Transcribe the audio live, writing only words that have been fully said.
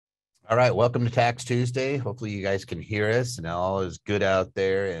All right, welcome to Tax Tuesday. Hopefully you guys can hear us and all is good out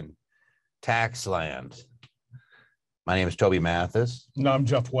there in tax land. My name is Toby Mathis. And I'm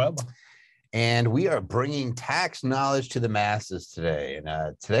Jeff Webb. And we are bringing tax knowledge to the masses today.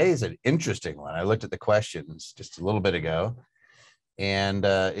 And today is an interesting one. I looked at the questions just a little bit ago, and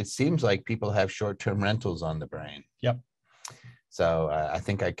it seems like people have short-term rentals on the brain. Yep. So I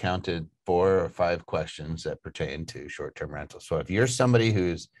think I counted 4 or 5 questions that pertain to short-term rentals. So if you're somebody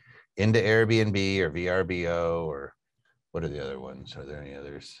who's into Airbnb or VRBO, or what are the other ones? Are there any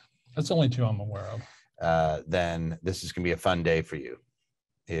others? That's only 2 I'm aware of. Then this is going to be a fun day for you.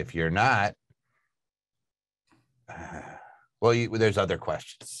 If you're not, well, there's other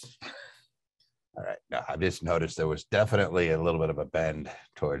questions. All right. No, I just noticed there was definitely a little bit of a bend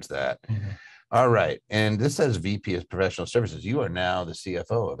towards that. Mm-hmm. All right. And this says VP of Professional Services. You are now the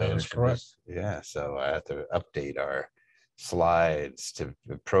CFO of That is correct. Yeah. So I have to update our slides to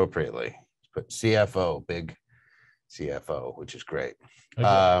appropriately put CFO, big CFO, which is great.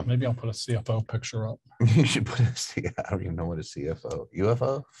 Maybe I'll put a CFO picture up. You should put I don't even know what a CFO.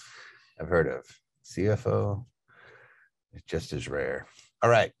 UFO? I've heard of. CFO. It's just as rare.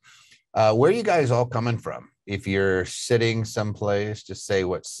 All right. Where are you guys all coming from? If you're sitting someplace, just say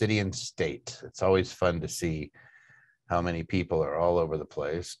what city and state. It's always fun to see how many people are all over the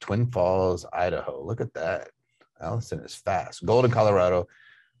place. Twin Falls, Idaho. Look at that. Allison is fast. Golden, Colorado.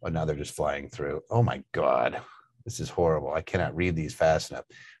 Oh, now they're just flying through. Oh my God. This is horrible. I cannot read these fast enough.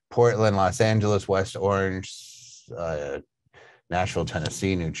 Portland, Los Angeles, West Orange, Nashville,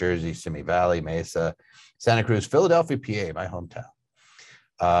 Tennessee, New Jersey, Simi Valley, Mesa, Santa Cruz, Philadelphia, PA, my hometown.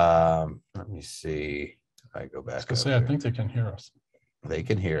 Let me see if I go back. I think they can hear us. They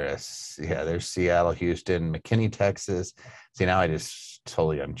can hear us. Yeah, there's Seattle, Houston, McKinney, Texas. See, now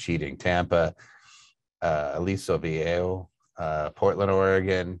I'm cheating. Tampa, Aliso Viejo, Portland,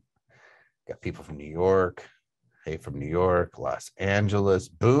 Oregon. Got people from New York. Hey, from New York, Los Angeles,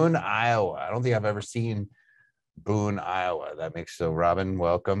 Boone, Iowa. I don't think I've ever seen Boone, Iowa. That makes so. Robin,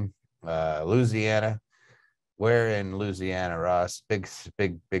 welcome. Louisiana. Where in Louisiana, Ross? Big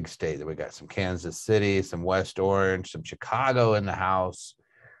state. We got some Kansas City, some West Orange, some Chicago in the house,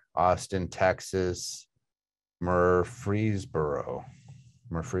 Austin, Texas, Murfreesboro.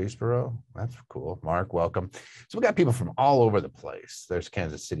 That's cool. Mark, welcome. So we got people from all over the place. There's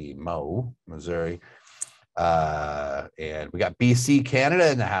Kansas City, Missouri. And we got BC,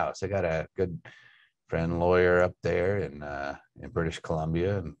 Canada in the house. I got a good friend lawyer up there in British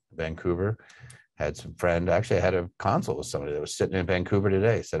Columbia and Vancouver. Had some friend. Actually, I had a consult with somebody that was sitting in Vancouver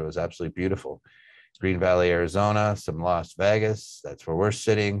today. Said it was absolutely beautiful. Green Valley, Arizona, some Las Vegas. That's where we're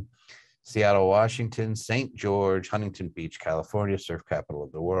sitting. Seattle, Washington, St. George, Huntington Beach, California, surf capital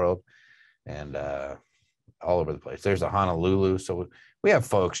of the world, and all over the place. There's a Honolulu. So we have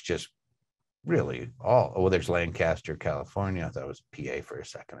folks just really there's Lancaster, California. I thought it was PA for a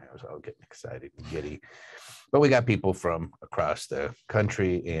second. I was all getting excited and giddy. But we got people from across the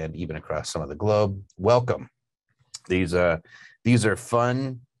country and even across some of the globe. Welcome. These are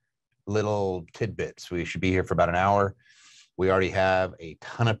fun little tidbits. We should be here for about an hour. We already have a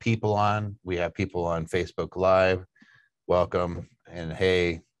ton of people on. We have people on Facebook Live. Welcome and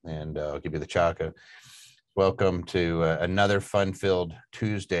hey, and I'll give you the chaka. Welcome to another fun-filled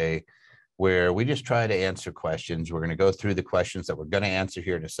Tuesday where we just try to answer questions. We're going to go through the questions that we're going to answer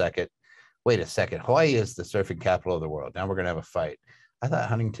here in a second. Wait a second. Hawaii is the surfing capital of the world. Now we're going to have a fight. I thought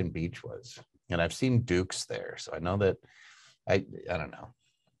Huntington Beach was, and I've seen Dukes there. So I know that I don't know.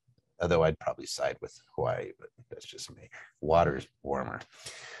 Although I'd probably side with Hawaii, but that's just me. Water's warmer.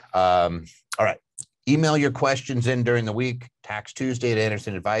 All right. Email your questions in during the week. Tax Tuesday at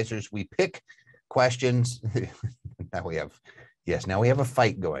Anderson Advisors. We pick questions. Now we have a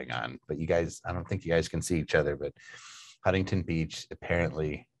fight going on, but you guys, I don't think you guys can see each other, but Huntington Beach,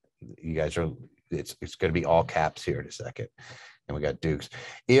 apparently you guys are, it's going to be all caps here in a second. And we got Dukes.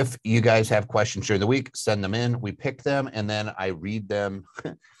 If you guys have questions during the week, send them in. We pick them and then I read them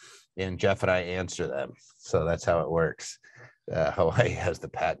and Jeff and I answer them. So that's how it works. Hawaii has the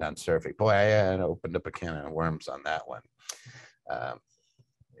patent on surfing. Boy, I opened up a can of worms on that one.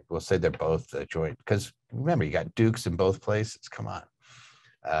 We'll say they're both joint because remember, you got Dukes in both places. Come on.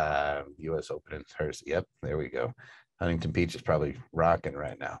 U.S. Open and hers. Yep, there we go. Huntington Beach is probably rocking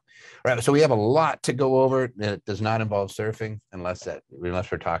right now. All right, so we have a lot to go over. It does not involve surfing unless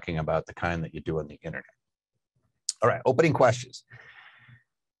we're talking about the kind that you do on the internet. All right, opening questions.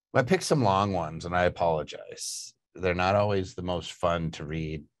 I picked some long ones, and I apologize. They're not always the most fun to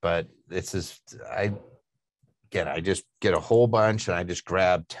read, but I just get a whole bunch, and I just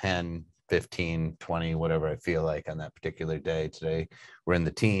grab 10 15, 20, whatever I feel like on that particular day. Today, we're in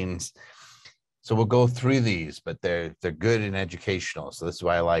the teens. So we'll go through these, but they're good and educational. So this is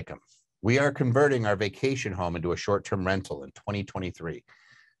why I like them. We are converting our vacation home into a short-term rental in 2023.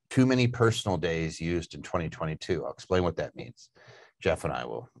 Too many personal days used in 2022. I'll explain what that means. Jeff and I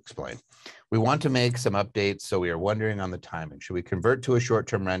will explain. We want to make some updates, so we are wondering on the timing. Should we convert to a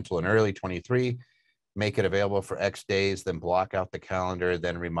short-term rental in early 23, make it available for X days, then block out the calendar,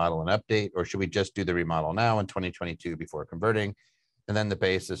 then remodel and update? Or should we just do the remodel now in 2022 before converting? And then the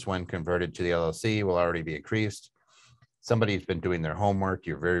basis when converted to the LLC will already be increased. Somebody's been doing their homework.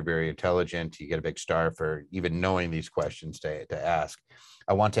 You're very, very intelligent. You get a big star for even knowing these questions to ask.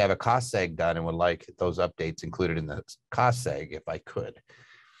 I want to have a cost seg done and would like those updates included in the cost seg if I could.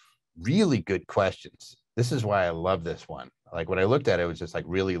 Really good questions. This is why I love this one. Like when I looked at it, it was just like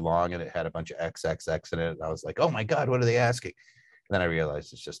really long and it had a bunch of XXX in it. And I was like, oh my God, what are they asking? And then I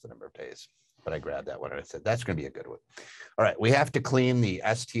realized it's just the number of days. But I grabbed that one and I said, that's going to be a good one. All right, we have to clean the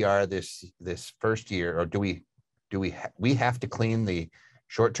STR this first year, or we have to clean the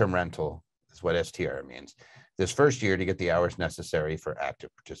short-term rental, is what STR means, this first year to get the hours necessary for active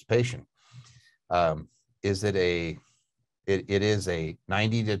participation. It is a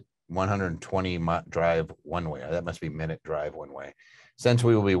 90 to 120 drive one way. That must be minute drive one way. Since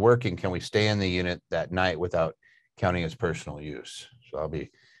we will be working, can we stay in the unit that night without counting as personal use? So that'll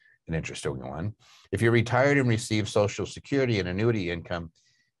be an interesting one. If you're retired and receive Social Security and annuity income,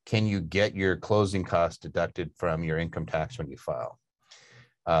 can you get your closing costs deducted from your income tax when you file?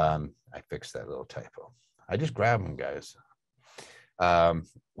 I fixed that little typo. I just grabbed them, guys.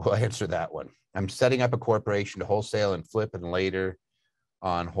 We'll answer that one. I'm setting up a corporation to wholesale and flip and later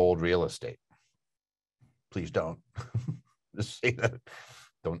on hold real estate. Please don't. Just say that.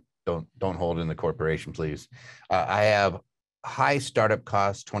 Don't hold in the corporation, please. I have high startup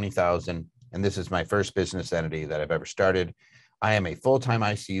costs, 20,000, and this is my first business entity that I've ever started. I am a full-time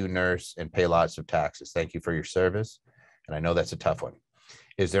ICU nurse and pay lots of taxes. Thank you for your service. And I know that's a tough one.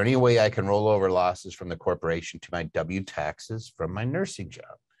 Is there any way I can roll over losses from the corporation to my W taxes from my nursing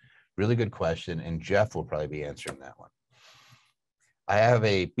job? Really good question. And Jeff will probably be answering that one. I have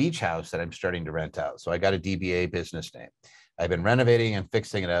a beach house that I'm starting to rent out. So I got a DBA business name. I've been renovating and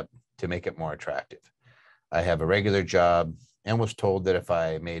fixing it up to make it more attractive. I have a regular job and was told that if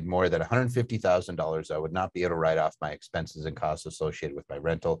I made more than $150,000, I would not be able to write off my expenses and costs associated with my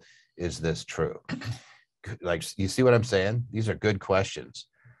rental. Is this true? Like, you see what I'm saying? These are good questions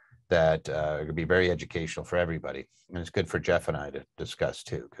that are going to be very educational for everybody. And it's good for Jeff and I to discuss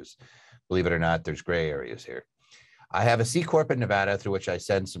too, because believe it or not, there's gray areas here. I have a C Corp in Nevada through which I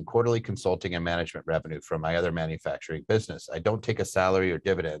send some quarterly consulting and management revenue from my other manufacturing business. I don't take a salary or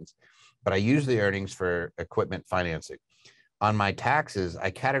dividends, but I use the earnings for equipment financing. On my taxes,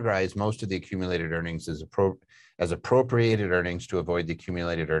 I categorize most of the accumulated earnings as appropriated earnings to avoid the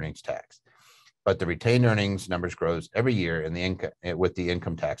accumulated earnings tax. But the retained earnings numbers grows every year and the income with the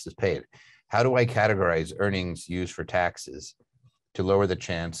income taxes paid. How do I categorize earnings used for taxes to lower the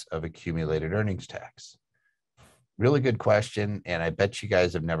chance of accumulated earnings tax? Really good question. And I bet you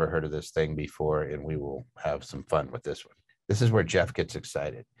guys have never heard of this thing before, and we will have some fun with this one. This is where Jeff gets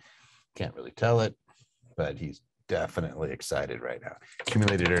excited. Can't really tell it, but he's definitely excited right now.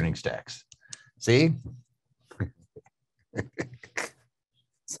 Accumulated earnings tax. See?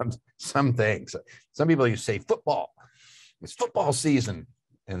 Some things. Some people you say football. It's football season.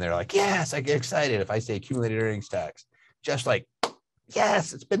 And they're like, yes, I get excited if I say accumulated earnings tax. Just like,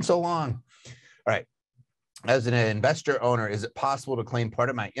 yes, it's been so long. All right. As an investor owner, is it possible to claim part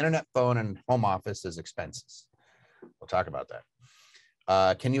of my internet, phone, and home office as expenses? We'll talk about that.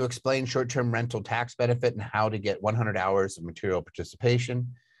 Can you explain short-term rental tax benefit and how to get 100 hours of material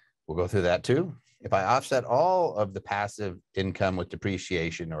participation? We'll go through that too. If I offset all of the passive income with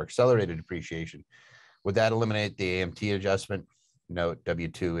depreciation or accelerated depreciation, would that eliminate the AMT adjustment? Note,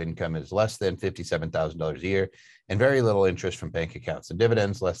 W-2 income is less than $57,000 a year and very little interest from bank accounts and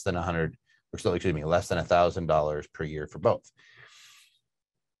dividends, less than $1,000 per year for both.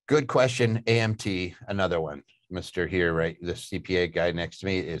 Good question. AMT, another one. Mr. here, right? The CPA guy next to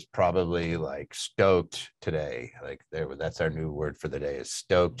me is probably like stoked today. Like that's our new word for the day, is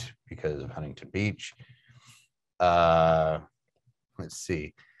stoked because of Huntington Beach. Let's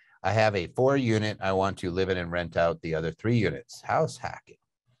see. I have a 4-unit. I want to live in and rent out the other 3 units. House hacking.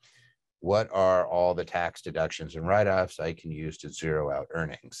 What are all the tax deductions and write-offs I can use to zero out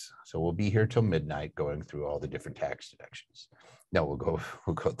earnings? So we'll be here till midnight going through all the different tax deductions. No, we'll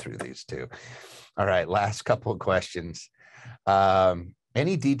go through these too. All right, last couple of questions.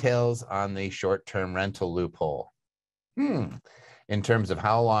 Any details on the short-term rental loophole? In terms of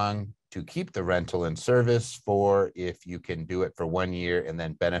how long to keep the rental in service for if you can do it for 1 year and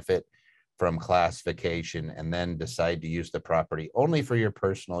then benefit from classification and then decide to use the property only for your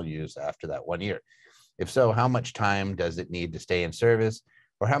personal use after that 1 year. If so, how much time does it need to stay in service,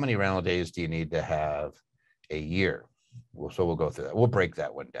 or how many rental days do you need to have a year? So we'll go through that. We'll break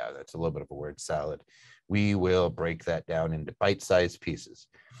that one down. That's a little bit of a word salad. We will break that down into bite-sized pieces.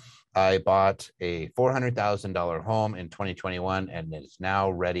 I bought a $400,000 home in 2021 and it is now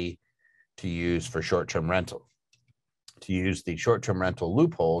ready to use for short-term rental. To use the short-term rental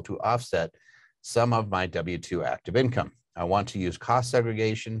loophole to offset some of my W-2 active income. I want to use cost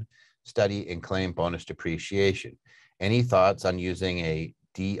segregation, study, and claim bonus depreciation. Any thoughts on using a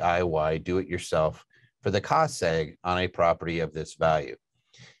DIY, do-it-yourself, for the cost seg on a property of this value?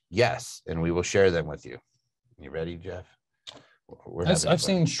 Yes, and we will share them with you. You ready, Jeff? I've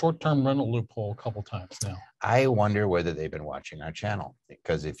seen short-term rental loophole a couple times now. I wonder whether they've been watching our channel,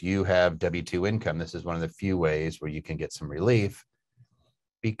 because if you have W-2 income, this is one of the few ways where you can get some relief,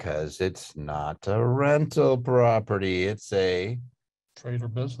 because it's not a rental property. It's a trade or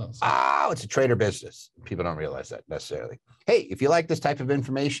business. Oh, it's a trade or business. People don't realize that necessarily. Hey, if you like this type of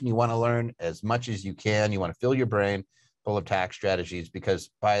information, you want to learn as much as you can, you want to fill your brain full of tax strategies, because,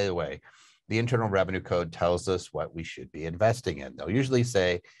 by the way, the Internal Revenue Code tells us what we should be investing in. They'll usually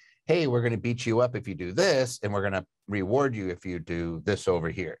say, hey, we're going to beat you up if you do this, and we're going to reward you if you do this over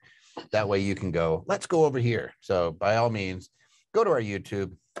here. That way you can go, let's go over here. So by all means, go to our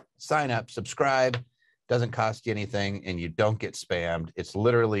YouTube, sign up, subscribe. Doesn't cost you anything, and you don't get spammed. It's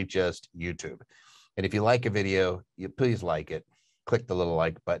literally just YouTube. And if you like a video, you please like it. Click the little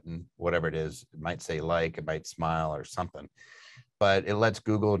like button, whatever it is. It might say like, it might smile or something. But it lets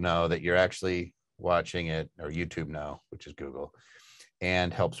Google know that you're actually watching it, or YouTube know, which is Google,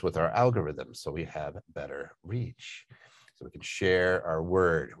 and helps with our algorithms so we have better reach. So we can share our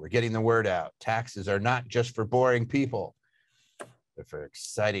word. We're getting the word out. Taxes are not just for boring people. They're for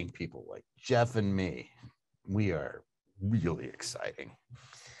exciting people like Jeff and me. We are really exciting.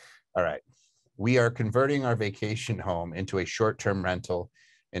 All right. We are converting our vacation home into a short-term rental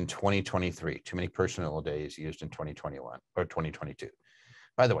in 2023. Too many personal days used in 2021 or 2022.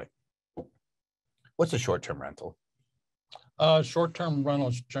 By the way, what's a short-term rental? Short-term rental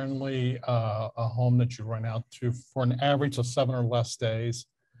is generally a home that you rent out to for an average of 7 or less days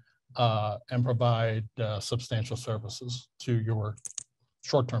and provide substantial services to your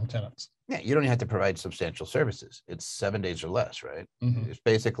short-term tenants. Yeah, you don't have to provide substantial services. It's 7 days or less, right? Mm-hmm. It's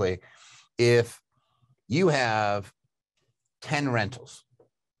basically, if you have 10 rentals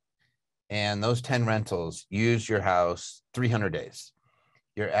and those 10 rentals use your house 300 days,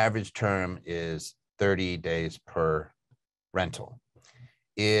 your average term is 30 days per rental.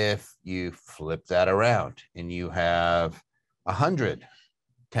 If you flip that around and you have 100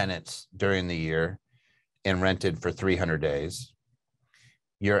 tenants during the year and rented for 300 days,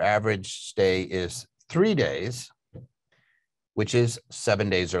 your average stay is 3 days, which is 7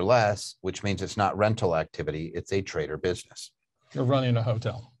 days or less, which means it's not rental activity. It's a trade or business. You're running a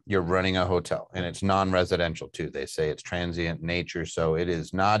hotel. You're running a hotel, and it's non-residential too. They say it's transient nature. So it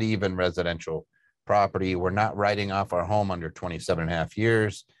is not even residential property. We're not writing off our home under 27 and a half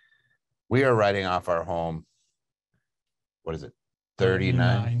years. We are writing off our home. What is it?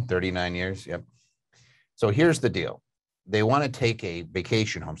 39 years. Yep. So here's the deal. They want to take a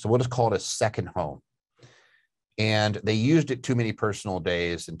vacation home. So we'll just call it a second home. And they used it too many personal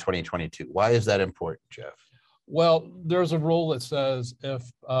days in 2022. Why is that important, Jeff? Well, there's a rule that says if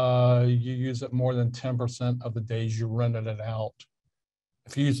you use it more than 10% of the days you rented it out,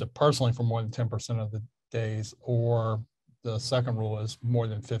 if you use it personally for more than 10% of the days, or the second rule is more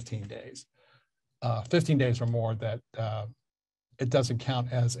than 15 days. 15 days or more, that it doesn't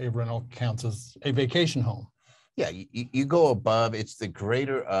count as a rental, counts as a vacation home. Yeah, you go above, it's the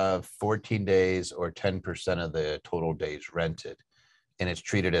greater of 14 days or 10% of the total days rented, and it's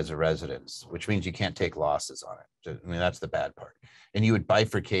treated as a residence, which means you can't take losses on it. I mean, that's the bad part. And you would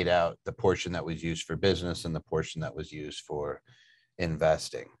bifurcate out the portion that was used for business and the portion that was used for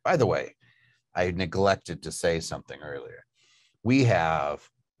investing. By the way, I neglected to say something earlier. We have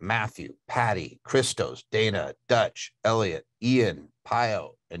Matthew, Patty, Christos, Dana, Dutch, Elliot, Ian,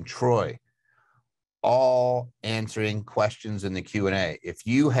 Pio, and Troy all answering questions in the Q&A. If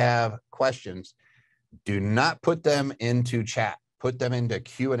you have questions, do not put them into chat. Put them into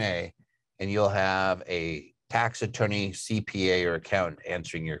Q&A, and you'll have a tax attorney, CPA, or accountant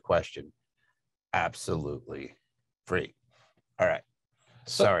answering your question absolutely free. All right.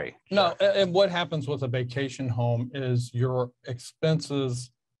 Sorry. No, and what happens with a vacation home is your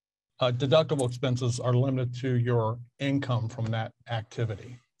expenses, deductible expenses, are limited to your income from that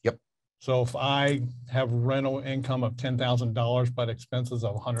activity. Yep. So if I have rental income of $10,000, but expenses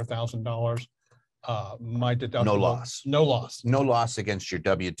of $100,000, my deductible. No loss. No loss. No loss against your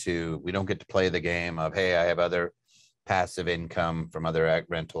W-2. We don't get to play the game of, hey, I have other passive income from other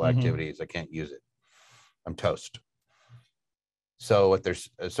rental activities. I can't use it. I'm toast. So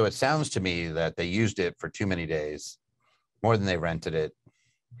so it sounds to me that they used it for too many days, more than they rented it.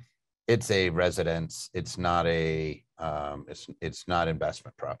 It's a residence. It's not a it's not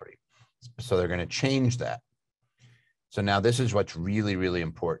investment property. So they're going to change that. So now this is what's really, really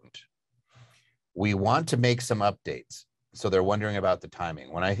important. We want to make some updates. So they're wondering about the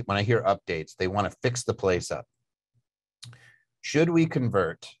timing. When I hear updates, they want to fix the place up. Should we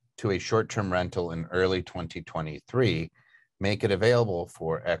convert to a short-term rental in early 2023, make it available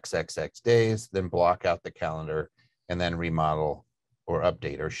for XXX days, then block out the calendar and then remodel or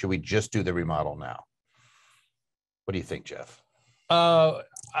update? Or should we just do the remodel now? What do you think, Jeff?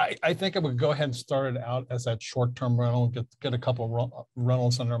 I think I would go ahead and start it out as that short-term rental, get a couple of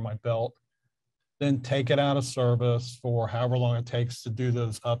rentals under my belt, then take it out of service for however long it takes to do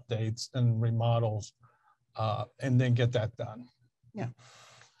those updates and remodels, and then get that done. Yeah.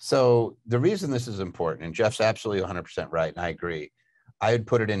 So the reason this is important, and Jeff's absolutely 100% right, and I agree, I would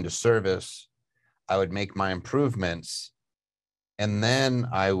put it into service. I would make my improvements, and then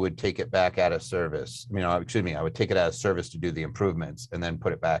I would take it back out of service. I would take it out of service to do the improvements and then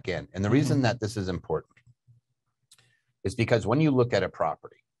put it back in. And the reason that this is important is because when you look at a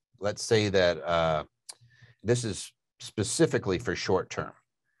property, let's say that this is specifically for short term.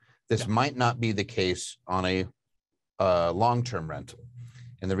 This might not be the case on a long-term rental.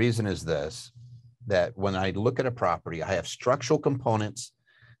 And the reason is this, that when I look at a property, I have structural components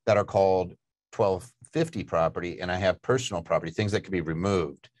that are called 1250 property, and I have personal property, things that can be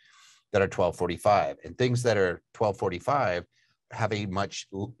removed, that are 1245. And things that are 1245 have a much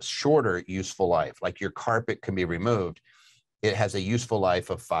shorter useful life. Like your carpet can be removed. It has a useful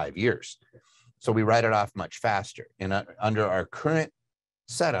life of 5 years. So we write it off much faster. And under our current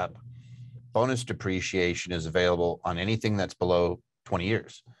setup, bonus depreciation is available on anything that's below 20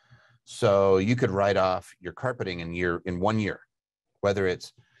 years. So you could write off your carpeting in 1 year, whether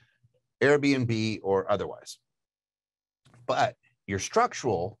it's Airbnb or otherwise. But your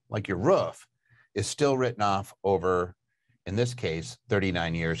structural, like your roof, is still written off over, in this case,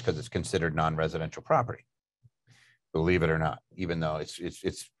 39 years because it's considered non-residential property. Believe it or not, even though it's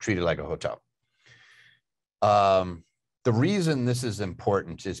treated like a hotel. The reason this is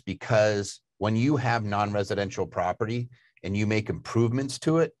important is because when you have non-residential property and you make improvements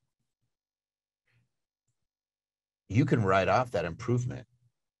to it, you can write off that improvement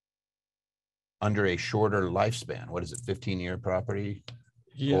under a shorter lifespan. What is it, 15-year property?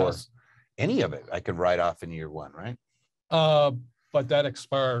 Yes. Or any of it I could write off in year one, right? But that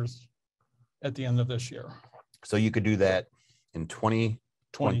expires at the end of this year. So you could do that in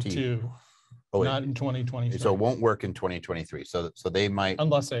 2022. Oh, not in 2023. So it won't work in 2023. So they might,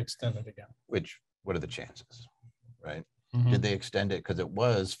 unless they extend it again. Which, what are the chances, right? Mm-hmm. Did they extend it? Because it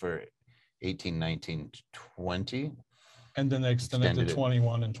was for 18, 19, 20. And then they extended to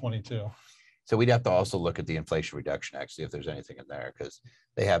 21 and 22. So we'd have to also look at the Inflation Reduction Act, see if there's anything in there, because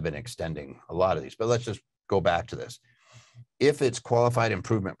they have been extending a lot of these. But let's just go back to this. If it's qualified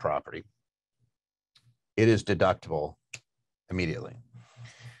improvement property, it is deductible immediately.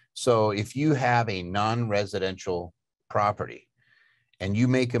 So if you have a non-residential property and you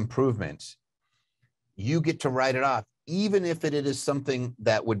make improvements, you get to write it off, even if it is something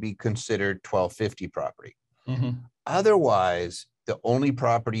that would be considered 1250 property. Mm-hmm. Otherwise, the only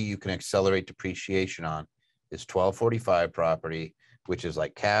property you can accelerate depreciation on is 1245 property, which is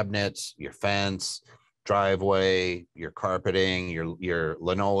like cabinets, your fence, driveway, your carpeting, your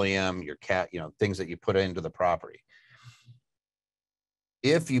linoleum, your things that you put into the property.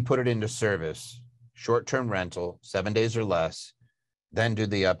 If you put it into service, short-term rental, 7 days or less, then do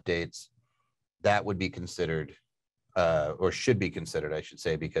the updates, that would be considered, or should be considered, I should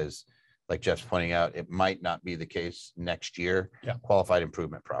say, because like Jeff's pointing out, it might not be the case next year. Yeah. Qualified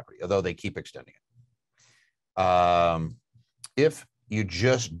improvement property, although they keep extending it. If you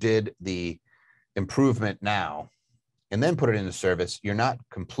just did the improvement now and then put it into service, you're not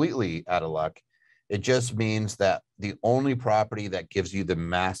completely out of luck. It just means that the only property that gives you the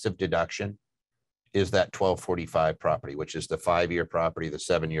massive deduction is that 1245 property, which is the 5-year property, the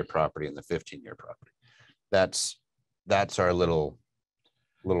 7-year property, and the 15-year property. That's our little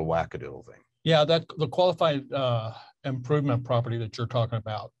wackadoodle thing. Yeah, that the qualified improvement property that you're talking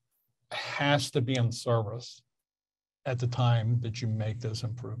about has to be in service at the time that you make those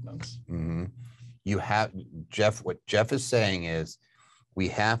improvements. Mm-hmm. You have, Jeff, what Jeff is saying is, we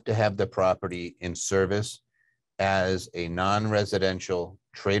have to have the property in service as a non-residential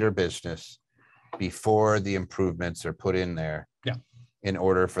trade or business before the improvements are put in there. Yeah. In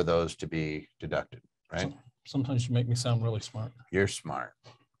order for those to be deducted, right? Sometimes you make me sound really smart. You're smart.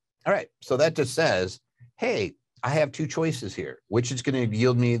 All right. So that just says, hey, I have two choices here. Which is going to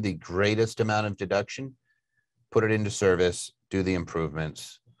yield me the greatest amount of deduction? Put it into service, do the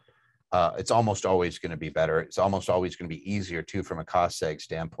improvements. It's almost always going to be better. It's almost always going to be easier too from a cost seg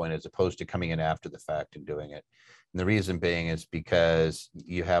standpoint, as opposed to coming in after the fact and doing it. And the reason being is because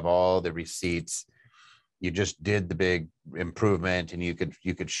you have all the receipts. You just did the big improvement, and you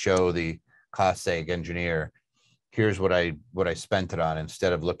could show the cost seg engineer, here's what I spent it on,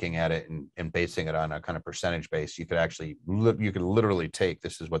 instead of looking at it and basing it on a kind of percentage base. You could literally take,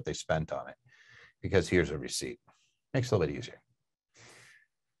 this is what they spent on it, because here's a receipt. Makes it a little bit easier.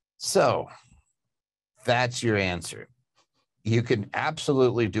 So that's your answer. You can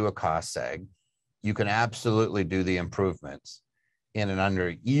absolutely do a cost seg. You can absolutely do the improvements in and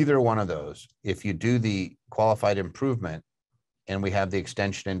under either one of those. If you do the qualified improvement and we have the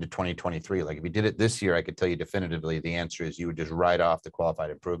extension into 2023, like if you did it this year, I could tell you definitively the answer is you would just write off the qualified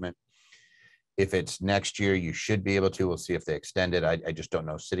improvement. If it's next year, you should be able to. We'll see if they extend it. I just don't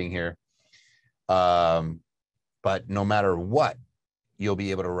know sitting here. But no matter what, you'll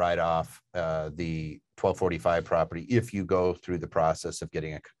be able to write off the 1245 property if you go through the process of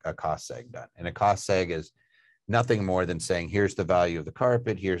getting a cost seg done. And a cost seg is nothing more than saying, here's the value of the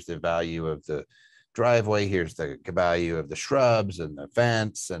carpet, here's the value of the driveway, here's the value of the shrubs and the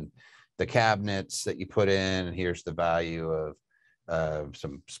fence and the cabinets that you put in, and here's the value of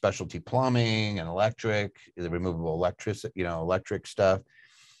some specialty plumbing and electric, the removable electric stuff.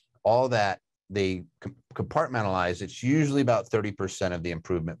 All that they compartmentalize. It's usually about 30% of the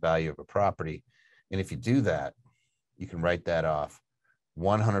improvement value of a property. And if you do that, you can write that off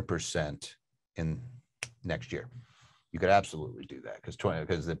 100% in next year. You could absolutely do that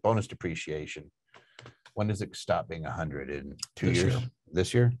because the bonus depreciation, when does it stop being 100? In 2 years?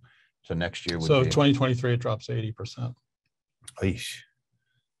 This year? So next year would so be 2023 it drops 80%.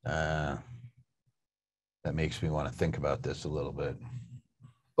 That makes me want to think about this a little bit.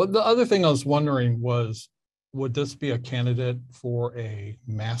 But the other thing I was wondering was, would this be a candidate for a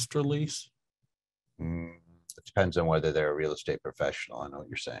master lease? It depends on whether they're a real estate professional. I know what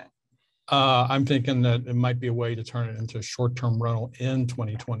you're saying. I'm thinking that it might be a way to turn it into a short-term rental in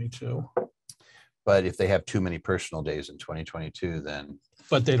 2022. But if they have too many personal days in 2022, then.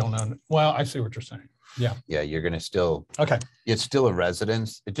 But they don't own it. Well, I see what you're saying. Yeah. Yeah, you're going to still. Okay. It's still a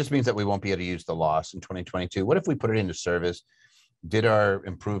residence. It just means that we won't be able to use the loss in 2022. What if we put it into service, did our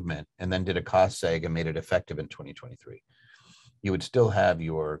improvement, and then did a cost seg and made it effective in 2023? You would still have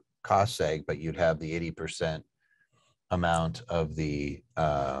your cost seg, but you'd have the 80% amount of the.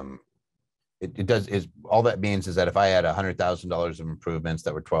 All that means is that if I had $100,000 of improvements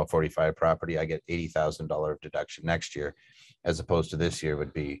that were 1245 property, I get $80,000 deduction next year, as opposed to this year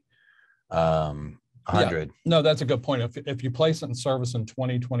would be 100. Yeah. No, that's a good point. If you place it in service in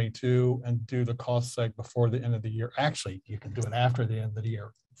 2022 and do the cost seg before the end of the year, actually you can do it after the end of the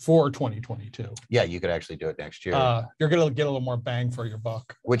year for 2022. Yeah, you could actually do it next year. You're going to get a little more bang for your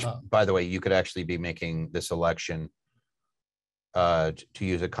buck. Which, by the way, you could actually be making this election to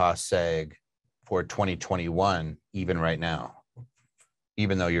use a cost seg for 2021, even right now.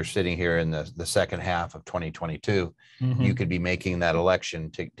 Even though you're sitting here in the second half of 2022, you could be making that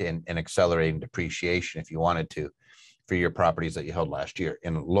election and accelerating depreciation if you wanted to for your properties that you held last year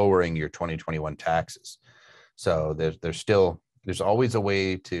and lowering your 2021 taxes. So there's always a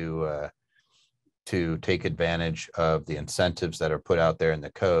way to take advantage of the incentives that are put out there in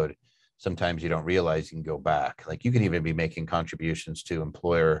the code. Sometimes you don't realize you can go back. Like you can even be making contributions to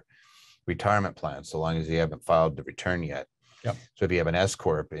employer retirement plans so long as you haven't filed the return yet. Yep. So if you have an S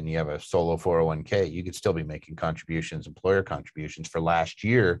corp and you have a solo 401k, you could still be making contributions, employer contributions for last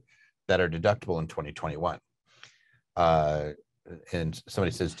year that are deductible in 2021. And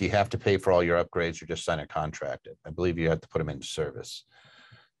somebody says, do you have to pay for all your upgrades or just sign a contract? I believe you have to put them into service.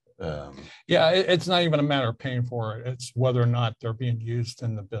 Yeah, it's not even a matter of paying for it. It's whether or not they're being used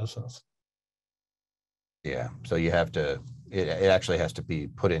in the business. Yeah, so you have to, it actually has to be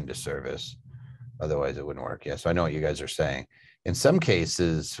put into service. Otherwise it wouldn't work. Yeah, so I know what you guys are saying. In some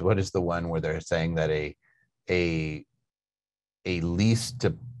cases, what is the one where they're saying that a lease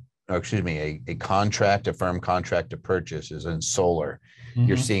to, or excuse me, a contract, a firm contract to purchase is in solar.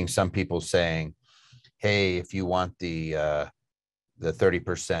 You're seeing some people saying, hey, if you want the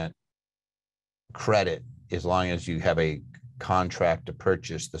 30% credit, as long as you have a contract to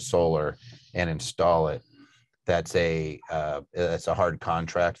purchase the solar and install it, that's a hard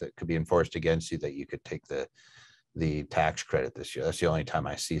contract that could be enforced against you, that you could take the tax credit this year. That's the only time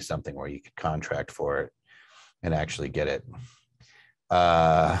I see something where you could contract for it and actually get it.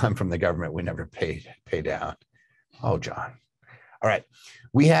 I'm from the government. We never pay down. Oh, John. All right.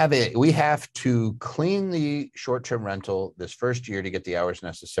 We have to clean the short-term rental this first year to get the hours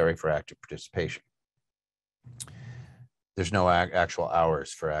necessary for active participation. There's no actual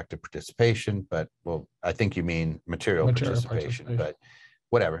hours for active participation, but well, I think you mean material participation, but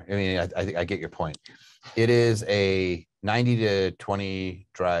whatever. I mean, I get your point. It is a 90 to 20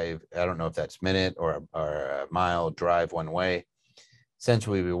 drive. I don't know if that's minute or a mile drive one way. Since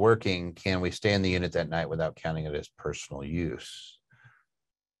we be working, can we stay in the unit that night without counting it as personal use?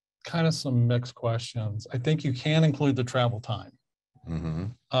 Kind of some mixed questions. I think you can include the travel time.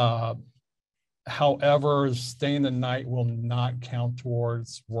 Mm-hmm. However, staying the night will not count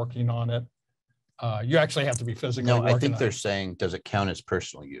towards working on it. You actually have to be physically working. No, I think they're saying, does it count as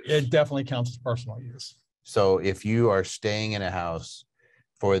personal use? It definitely counts as personal use. So if you are staying in a house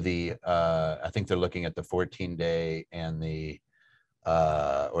for the, I think they're looking at the 14-day and the,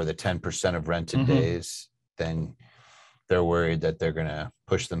 or the 10% of rented days, then they're worried that they're going to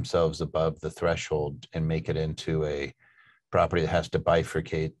push themselves above the threshold and make it into a property that has to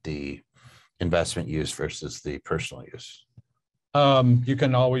bifurcate the investment use versus the personal use. You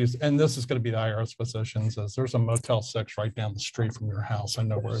can always, and this is going to be the IRS position, says there's a Motel 6 right down the street from your house. I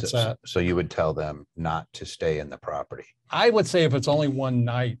know where it's at. So you would tell them not to stay in the property? I would say if it's only one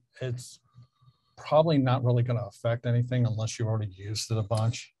night, it's probably not really going to affect anything unless you've already used it a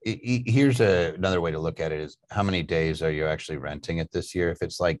bunch. Here's another way to look at it is, how many days are you actually renting it this year? If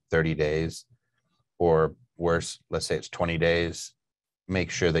it's like 30 days or worse, let's say it's 20 days, make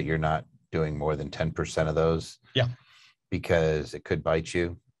sure that you're not doing more than 10% of those. Yeah. Because it could bite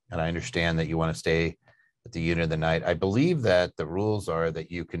you. And I understand that you want to stay at the unit of the night. I believe that the rules are that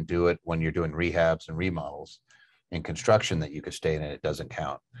you can do it when you're doing rehabs and remodels and construction, that you could stay in it. It doesn't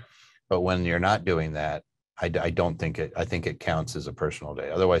count. But when you're not doing that, I don't think it, I think it counts as a personal day.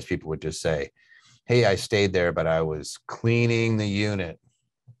 Otherwise, people would just say, hey, I stayed there, but I was cleaning the unit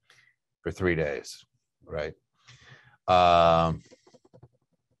for 3 days, right?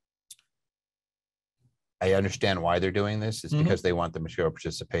 I understand why they're doing this. It's because they want the material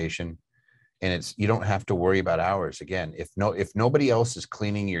participation, and it's, you don't have to worry about hours. Again, if nobody else is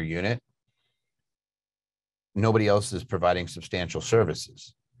cleaning your unit, nobody else is providing substantial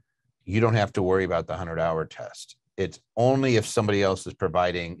services, you don't have to worry about the 100-hour test. It's only if somebody else is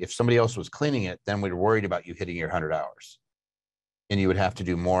providing, if somebody else was cleaning it, then we're worried about you hitting your 100 hours, and you would have to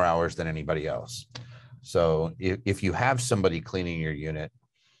do more hours than anybody else. So if you have somebody cleaning your unit,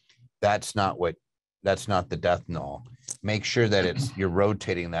 that's not the death knell. Make sure that you're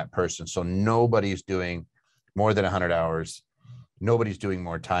rotating that person. So nobody's doing more than 100 hours. Nobody's doing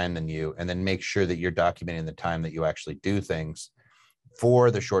more time than you. And then make sure that you're documenting the time that you actually do things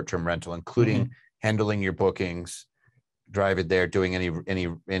for the short-term rental, including handling your bookings, drive it there, doing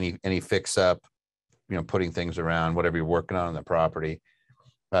any fix up, putting things around, whatever you're working on the property.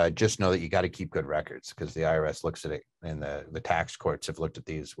 Just know that you got to keep good records, because the IRS looks at it, and the tax courts have looked at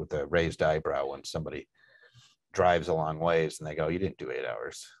these with a raised eyebrow when somebody drives a long ways and they go, you didn't do 8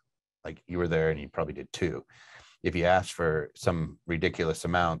 hours. Like, you were there and you probably did 2. If you ask for some ridiculous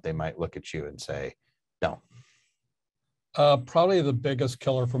amount, they might look at you and say, no. Probably the biggest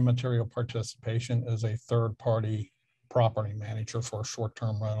killer for material participation is a third-party property manager for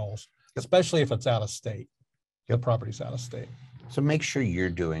short-term rentals, especially if it's out of state. The property's out of state. So make sure you're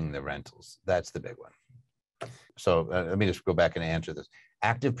doing the rentals. That's the big one. So let me just go back and answer this.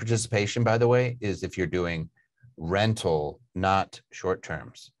 Active participation, by the way, is if you're doing rental, not short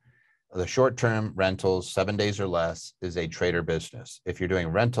terms. The short-term rentals, 7 days or less, is a trader business. If you're doing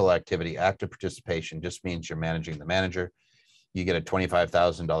rental activity, active participation just means you're managing the manager. You get a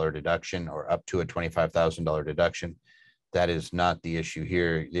 $25,000 deduction, or up to a $25,000 deduction. That is not the issue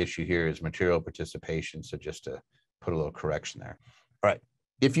here. The issue here is material participation. So just to put a little correction there. All right.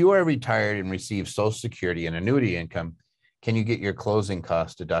 If you are retired and receive Social Security and annuity income, can you get your closing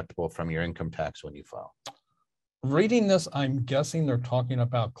cost deductible from your income tax when you file? Reading this, I'm guessing they're talking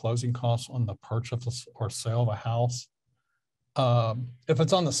about closing costs on the purchase or sale of a house. If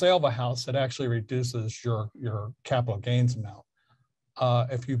it's on the sale of a house, it actually reduces your capital gains amount.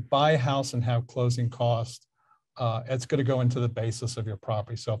 If you buy a house and have closing costs, it's going to go into the basis of your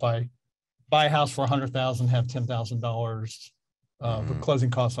property. So if I buy a house for $100,000, have $10,000 for closing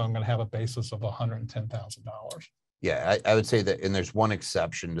costs, so I'm going to have a basis of $110,000. Yeah, I would say that, and there's one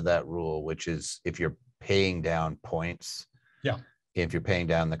exception to that rule, which is if you're paying down points. Yeah. If you're paying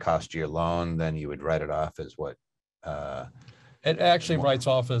down the cost of your loan, then you would write it off as what? It actually writes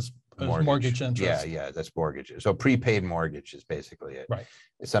off as mortgage interest. Yeah, that's mortgage. So prepaid mortgage is basically it. Right.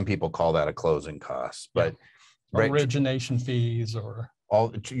 Some people call that a closing cost, but origination fees or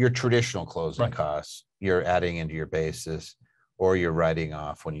all your traditional closing costs, you're adding into your basis, or you're writing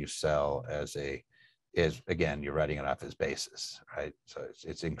off when you sell again, you're writing it off as basis, right? So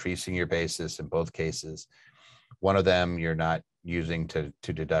it's increasing your basis in both cases. One of them you're not using to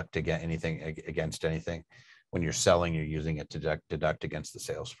deduct against anything. When you're selling, you're using it to deduct against the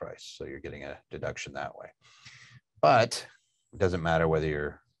sales price. So you're getting a deduction that way. But it doesn't matter whether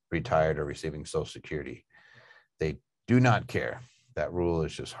you're retired or receiving Social Security. They do not care. That rule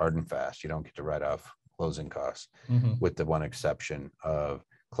is just hard and fast. You don't get to write off closing costs, with the one exception of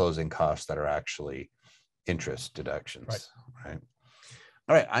closing costs that are actually interest deductions, right?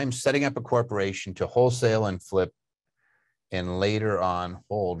 All right, I'm setting up a corporation to wholesale and flip and later on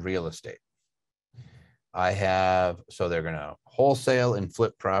hold real estate. So they're going to wholesale and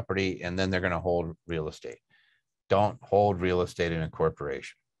flip property, and then they're going to hold real estate. Don't hold real estate in a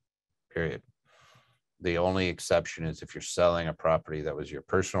corporation, period. The only exception is if you're selling a property that was your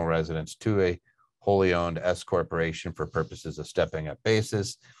personal residence to a wholly owned S corporation for purposes of stepping up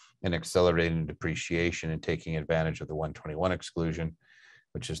basis and accelerating depreciation and taking advantage of the 121 exclusion,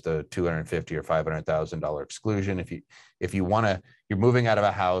 which is the $250,000 or $500,000 exclusion. If you want to, you're moving out of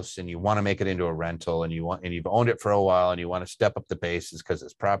a house and you want to make it into a rental, and you've owned it for a while and you want to step up the basis because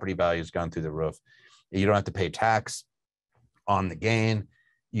its property value has gone through the roof, you don't have to pay tax on the gain.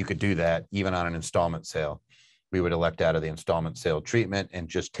 You could do that even on an installment sale. We would elect out of the installment sale treatment and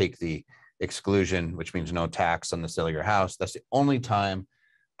just take the exclusion, which means no tax on the sale of your house. That's the only time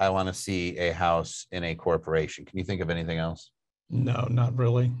I want to see a house in a corporation. Can you think of anything else? No, not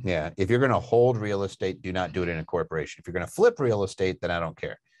really. Yeah. If you're going to hold real estate, do not do it in a corporation. If you're going to flip real estate, then I don't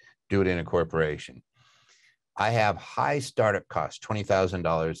care. Do it in a corporation. I have high startup costs,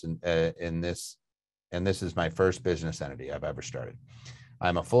 $20,000 in this, and this is my first business entity I've ever started.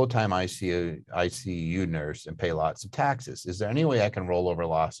 I'm a full-time ICU nurse and pay lots of taxes. Is there any way I can roll over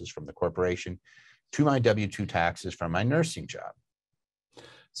losses from the corporation to my W-2 taxes from my nursing job?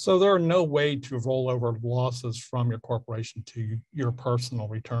 So there are no way to roll over losses from your corporation to your personal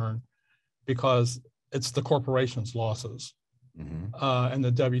return, because it's the corporation's losses. And the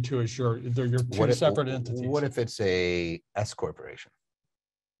W-2 is they're your two separate entities. What if it's a S corporation?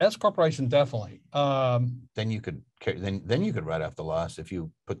 S corporation, definitely. Then you could write off the loss if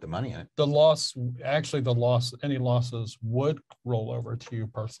you put the money in it. Any losses would roll over to you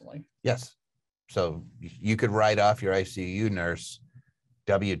personally. Yes. So you could write off your ICU nurse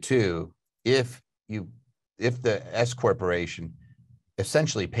W-2 if the S corporation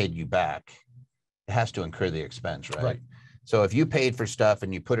essentially paid you back. It has to incur the expense, right? So if you paid for stuff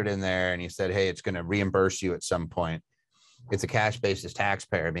and you put it in there and you said, hey, it's going to reimburse you at some point, it's a cash basis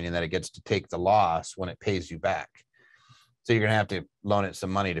taxpayer, meaning that it gets to take the loss when it pays you back. So you're going to have to loan it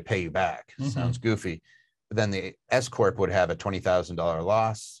some money to pay you back. Sounds goofy. But then the S corp would have a $20,000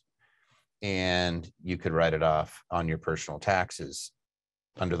 loss, and you could write it off on your personal taxes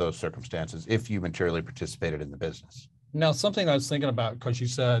under those circumstances if you materially participated in the business. Now, something I was thinking about, because you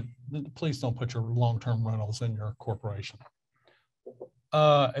said, please don't put your long-term rentals in your corporation.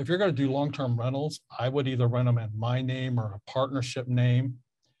 If you're going to do long-term rentals, I would either rent them in my name or a partnership name,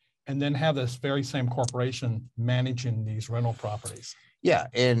 and then have this very same corporation managing these rental properties. Yeah.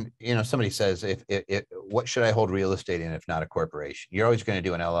 And, somebody says, what should I hold real estate in if not a corporation? You're always going to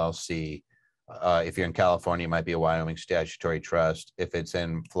do an LLC. If you're in California, it might be a Wyoming statutory trust. If it's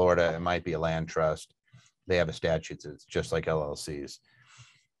in Florida, it might be a land trust. They have a statute that's just like LLCs.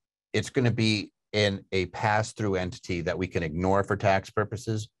 It's going to be in a pass-through entity that we can ignore for tax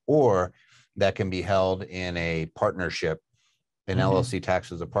purposes, or that can be held in a partnership. An LLC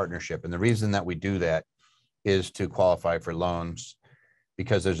tax is a partnership. And the reason that we do that is to qualify for loans,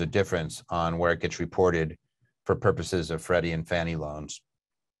 because there's a difference on where it gets reported for purposes of Freddie and Fannie loans.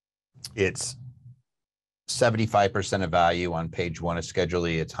 It's 75% of value on page 1 of Schedule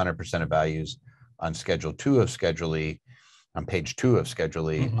E. It's 100% of values on Schedule 2 of Schedule E, on page 2 of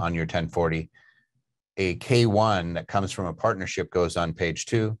Schedule E on your 1040. A K1 that comes from a partnership goes on page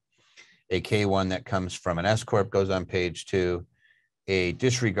 2. A K1 that comes from an S corp goes on page 2. A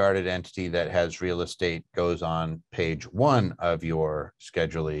disregarded entity that has real estate goes on page 1 of your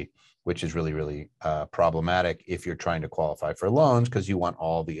Schedule E, which is really, really problematic if you're trying to qualify for loans, because you want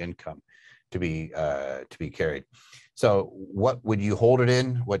all the income to be carried. So what would you hold it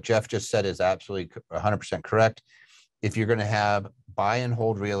in? What Jeff just said is absolutely 100% correct. If you're going to have buy and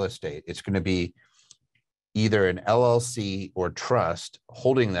hold real estate, it's going to be either an LLC or trust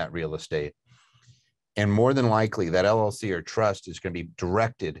holding that real estate. And more than likely, that LLC or trust is going to be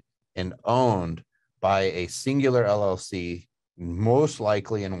directed and owned by a singular LLC, most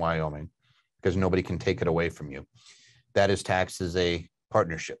likely in Wyoming, because nobody can take it away from you. That is taxed as a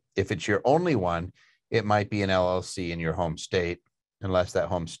partnership. If it's your only one, it might be an LLC in your home state, unless that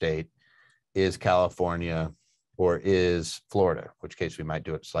home state is California or is Florida, in which case we might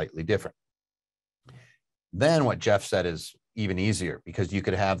do it slightly different. Then what Jeff said is even easier, because you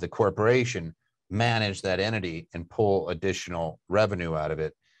could have the corporation manage that entity and pull additional revenue out of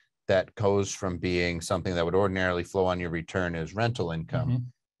it that goes from being something that would ordinarily flow on your return as rental income. Mhm.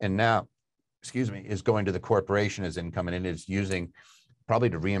 And now, is going to the corporation as income, and it is using probably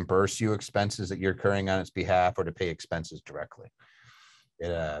to reimburse you expenses that you're incurring on its behalf or to pay expenses directly.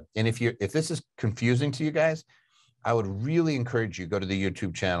 And if this is confusing to you guys, I would really encourage you, go to the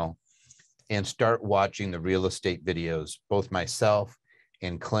YouTube channel and start watching the real estate videos. Both myself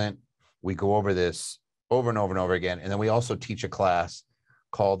and Clint, we go over this over and over and over again. And then we also teach a class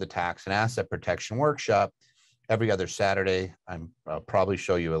called the Tax and Asset Protection Workshop every other Saturday. I'll probably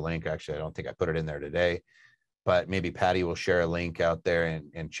show you a link. Actually, I don't think I put it in there today, but maybe Patty will share a link out there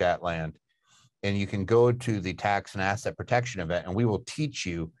in chat land. And you can go to the Tax and Asset Protection event, and we will teach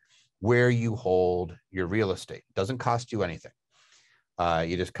you where you hold your real estate. It doesn't cost you anything.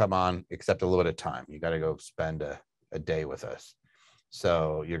 You just come on, except a little bit of time. You got to go spend a day with us.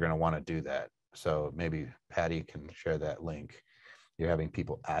 So you're going to want to do that. So maybe Patty can share that link. You're having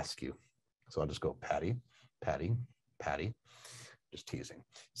people ask you. So I'll just go Patty. Just teasing.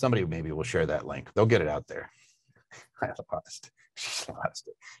 Somebody maybe will share that link. They'll get it out there. I lost. She's lost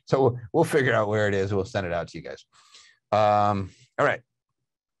it. So we'll figure out where it is. We'll send it out to you guys. All right.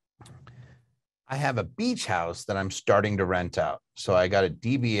 I have a beach house that I'm starting to rent out. So I got a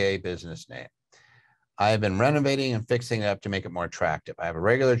DBA business name. I have been renovating and fixing it up to make it more attractive. I have a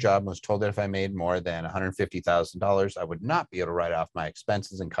regular job and was told that if I made more than $150,000, I would not be able to write off my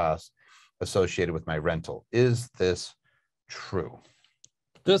expenses and costs associated with my rental. Is this true?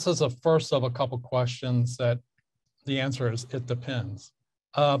 This is the first of a couple questions that the answer is it depends.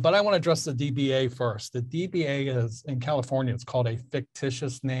 But I want to address the DBA first. The DBA is in California, it's called a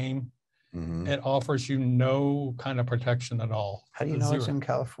fictitious name. Mm-hmm. It offers you no kind of protection at all. How do you know it's in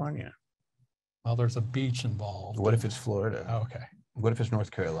California? Well, there's a beach involved. What if it's Florida? Okay. What if it's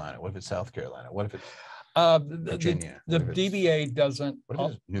North Carolina? What if it's South Carolina? What if it's Virginia? The DBA doesn't. What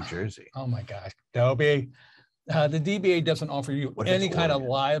if it's New Jersey? Oh my gosh, Toby. The DBA doesn't offer you any kind of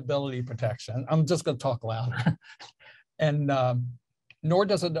liability protection. I'm just going to talk louder. And nor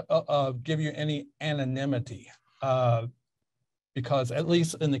does it give you any anonymity. Because at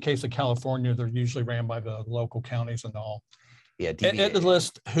least in the case of California, they're usually ran by the local counties and all. Yeah, DBA. It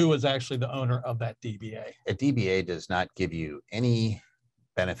lists who is actually the owner of that DBA. A DBA does not give you any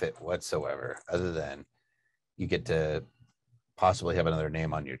benefit whatsoever, other than you get to possibly have another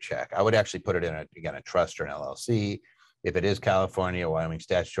name on your check. I would actually put it in a trust or an LLC. If it is California, Wyoming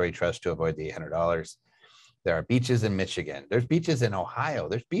statutory trust to avoid the $800. There are beaches in Michigan. There's beaches in Ohio.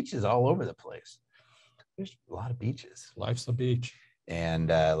 There's beaches all over the place. There's a lot of beaches. Life's a beach. And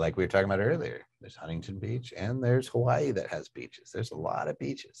like we were talking about earlier, there's Huntington Beach and there's Hawaii that has beaches. There's a lot of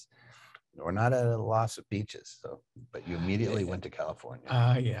beaches. We're not at a loss of beaches. So, but you immediately went to California.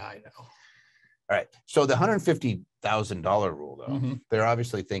 Yeah, I know. All right. So the $150,000 rule, though, they're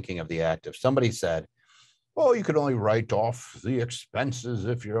obviously thinking of the active. Somebody said, oh, you could only write off the expenses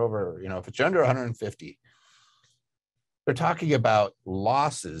if you're over, if it's under 150. They're talking about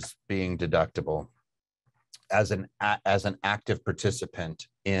losses being deductible as an active participant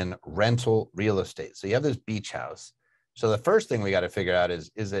in rental real estate. So you have this beach house. So the first thing we got to figure out is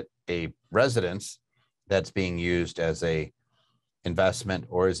it a residence that's being used as a investment,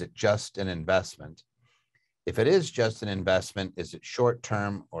 or is it just an investment? If it is just an investment, is it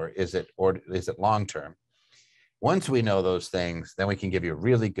short-term or is it long-term? Once we know those things, then we can give you a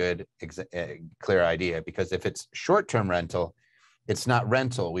really good, clear idea, because if it's short-term rental, it's not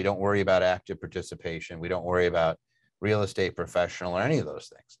rental. We don't worry about active participation. We don't worry about real estate professional or any of those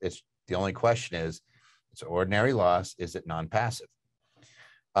things. It's the only question is, it's ordinary loss. Is it non-passive?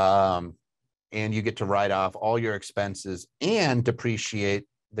 And you get to write off all your expenses and depreciate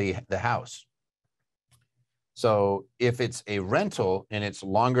the house. So if it's a rental and it's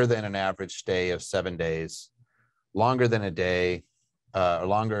longer than an average stay of 7 days, longer than a day, or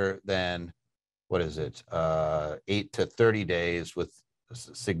longer than, 8 to 30 days with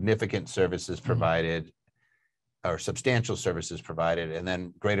significant services provided, or substantial services provided, and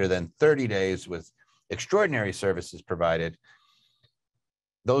then greater than 30 days with extraordinary services provided,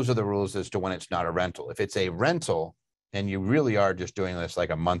 those are the rules as to when it's not a rental. If it's a rental and you really are just doing this like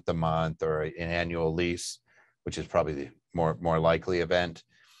a month to month or an annual lease, which is probably the more likely event,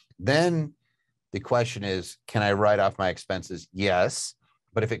 then the question is, can I write off my expenses? Yes.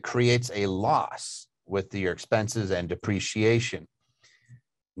 But if it creates a loss with your expenses and depreciation,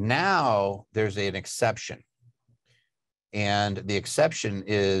 now there's an exception. And the exception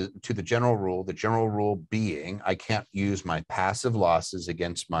is to the general rule being I can't use my passive losses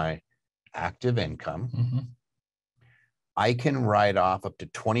against my active income. Mm-hmm. I can write off up to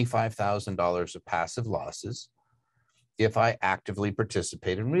 $25,000 of passive losses if I actively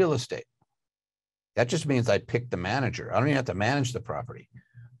participate in real estate. That just means I pick the manager. I don't even have to manage the property,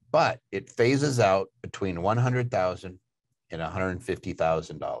 but it phases out between $100,000 and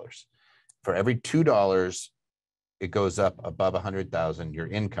 $150,000. For every $2 it goes up above 100,000, your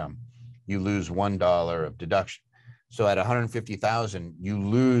income, you lose $1 of deduction. So at 150,000, you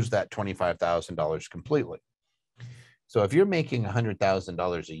lose that $25,000 completely. So if you're making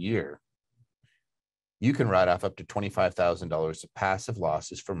 $100,000 a year, you can write off up to $25,000 of passive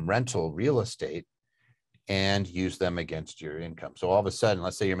losses from rental real estate and use them against your income. So all of a sudden,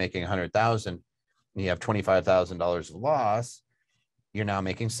 let's say you're making 100,000 and you have $25,000 of loss, you're now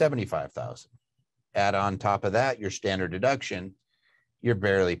making 75,000. Add on top of that your standard deduction, you're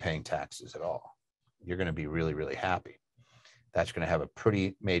barely paying taxes at all. You're going to be really, really happy. That's going to have a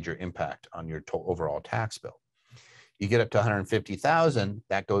pretty major impact on your overall tax bill. You get up to 150,000,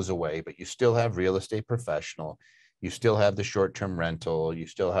 that goes away, but you still have real estate professional. You still have the short-term rental. You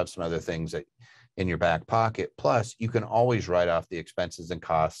still have some other things that in your back pocket. Plus, you can always write off the expenses and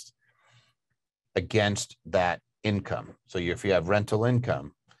costs against that income. So if you have rental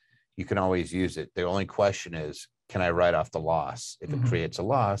income, you can always use it. The only question is, can I write off the loss? If it creates a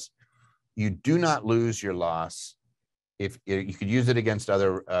loss, you do not lose your loss. If you could use it against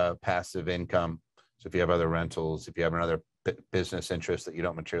other passive income. So if you have other rentals, if you have another business interest that you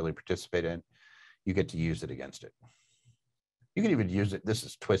don't materially participate in, you get to use it against it. You could even use it, this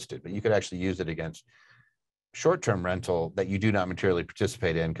is twisted, but you could actually use it against short-term rental that you do not materially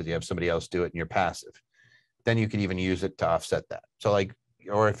participate in because you have somebody else do it and you're passive. Then you could even use it to offset that. So like,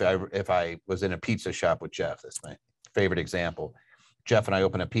 or if I was in a pizza shop with Jeff, that's my favorite example. Jeff and I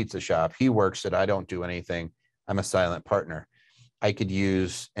open a pizza shop. He works it. I don't do anything. I'm a silent partner. I could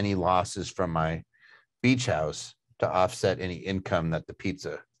use any losses from my beach house to offset any income that the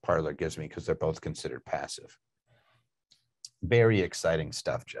pizza parlor gives me because they're both considered passive. Very exciting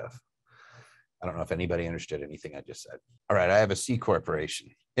stuff, Jeff. I don't know if anybody understood anything I just said. All right, I have a C corporation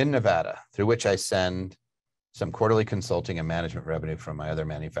in Nevada through which I send some quarterly consulting and management revenue from my other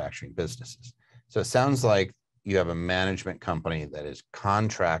manufacturing businesses. So it sounds like you have a management company that is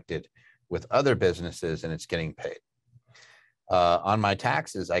contracted with other businesses and it's getting paid. On my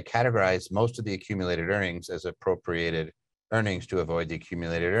taxes, I categorize most of the accumulated earnings as appropriated earnings to avoid the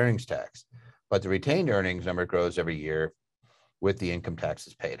accumulated earnings tax. But the retained earnings number grows every year with the income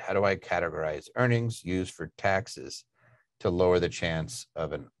taxes paid. How do I categorize earnings used for taxes to lower the chance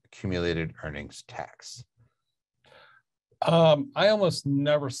of an accumulated earnings tax? I almost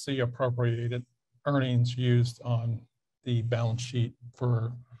never see appropriated earnings used on the balance sheet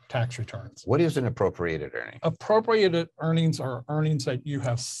for tax returns. What is an appropriated earning? Appropriated earnings are earnings that you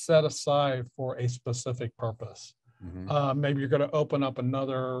have set aside for a specific purpose. Maybe you're going to open up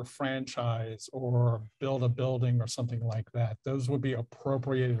another franchise or build a building or something like that. Those would be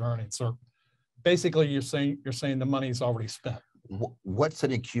appropriated earnings. Or basically, you're saying the money's already spent. What's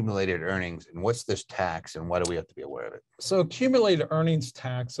an accumulated earnings and what's this tax and why do we have to be aware of it? So accumulated earnings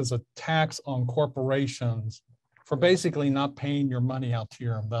tax is a tax on corporations for basically not paying your money out to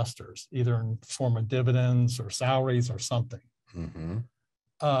your investors, either in form of dividends or salaries or something. In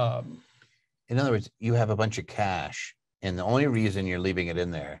other words, you have a bunch of cash and the only reason you're leaving it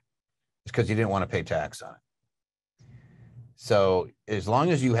in there is because you didn't want to pay tax on it. So as long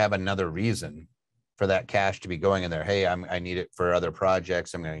as you have another reason for that cash to be going in there, hey, I need it for other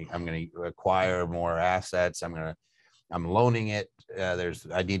projects. I'm going to acquire more assets. I'm loaning it.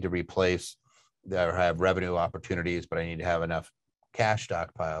 I need to replace or have revenue opportunities, but I need to have enough cash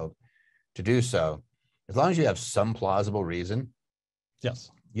stockpiled to do so. As long as you have some plausible reason, yes,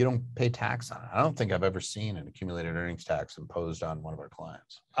 you don't pay tax on it. I don't think I've ever seen an accumulated earnings tax imposed on one of our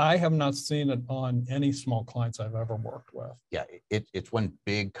clients. I have not seen it on any small clients I've ever worked with. Yeah, it's when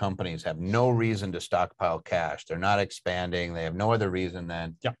big companies have no reason to stockpile cash. They're not expanding. They have no other reason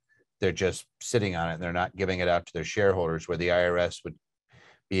than they're just sitting on it and they're not giving it out to their shareholders, where the IRS would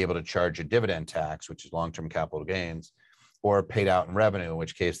be able to charge a dividend tax, which is long-term capital gains, or paid out in revenue, in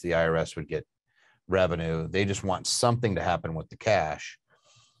which case the IRS would get revenue. They just want something to happen with the cash.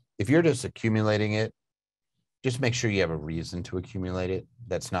 if you're just accumulating it, just make sure you have a reason to accumulate it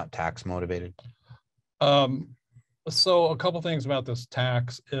that's not tax motivated. So a couple things about this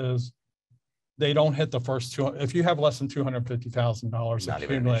tax is they don't hit the first two. If you have less than $250,000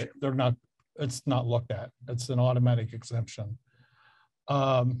 accumulate, they're not. It's not looked at. It's an automatic exemption.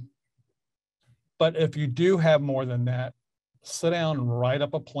 But if you do have more than that, sit down and write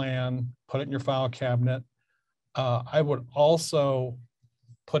up a plan, put it in your file cabinet. I would also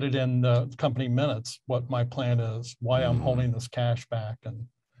put it in the company minutes, what my plan is, why I'm holding this cash back. And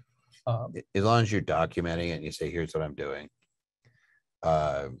as long as you're documenting it and you say, here's what I'm doing,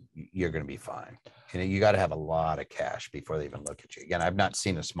 you're going to be fine. And you got to have a lot of cash before they even look at you. Again, I've not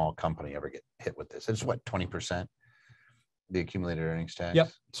seen a small company ever get hit with this. It's what, 20%? The accumulated earnings tax? Yep,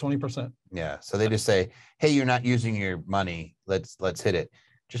 20%. Yeah. So they just say, hey, you're not using your money. Let's hit it.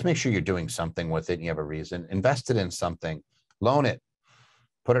 Just make sure you're doing something with it and you have a reason. Invest it in something. Loan it.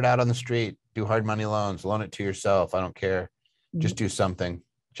 Put it out on the street. Do hard money loans. Loan it to yourself. I don't care. Just do something.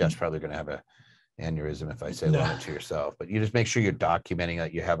 Jeff's probably going to have a aneurysm if I say loan it to yourself. But you just make sure you're documenting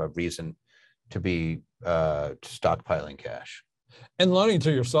that you have a reason to be stockpiling cash. And loaning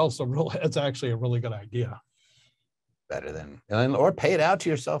to yourself, it's actually a really good idea. Better than, or pay it out to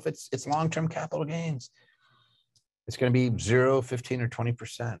yourself. It's long-term capital gains. It's going to be 0, 15, or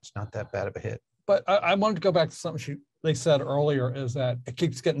 20%. It's not that bad of a hit. But I wanted to go back to something they said earlier, is that it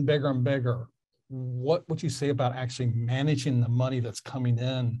keeps getting bigger and bigger. What would you say about actually managing the money that's coming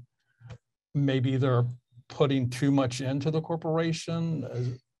in? Maybe they're putting too much into the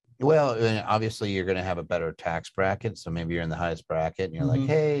corporation. Well, obviously you're going to have a better tax bracket. So maybe you're in the highest bracket and you're like,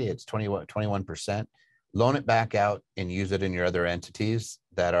 hey, it's 21%. Loan it back out and use it in your other entities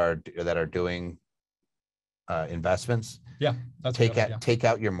that are doing investments. Yeah, that's take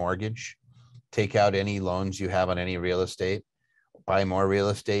out your mortgage, take out any loans you have on any real estate, buy more real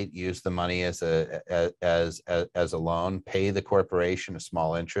estate, use the money as a loan, pay the corporation a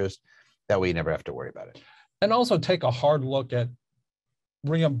small interest. That way you never have to worry about it. And also take a hard look at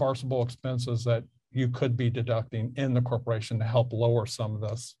reimbursable expenses that you could be deducting in the corporation to help lower some of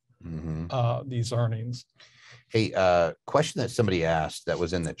this. These earnings. Hey, question that somebody asked that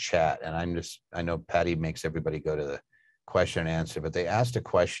was in the chat, and I know Patty makes everybody go to the question and answer, but they asked a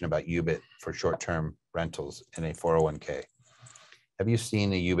question about UBIT for short-term rentals in a 401k. Have you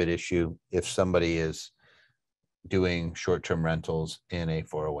seen a UBIT issue if somebody is doing short-term rentals in a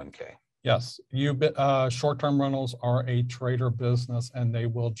 401k? Yes, UBIT, short-term rentals are a trader business and they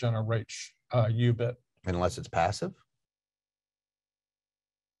will generate UBIT. Unless it's passive?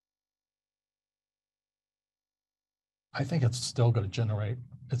 I think it's still going to generate.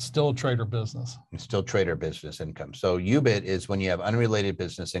 It's still a trader business. It's still trader business income. So UBIT is when you have unrelated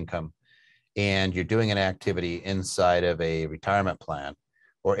business income and you're doing an activity inside of a retirement plan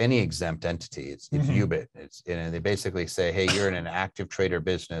or any exempt entity. It's UBIT. And they basically say, hey, you're in an active trader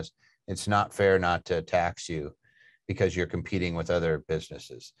business. It's not fair not to tax you because you're competing with other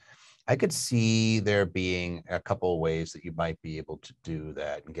businesses. I could see there being a couple of ways that you might be able to do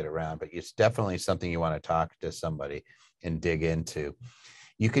that and get around, but it's definitely something you want to talk to somebody and dig into.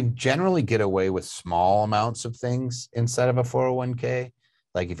 You can generally get away with small amounts of things inside of a 401k.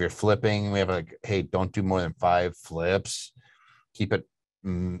 Like if you're flipping, we have like, hey, don't do more than 5 flips. Keep it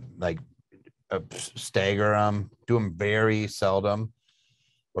stagger them, do them very seldom,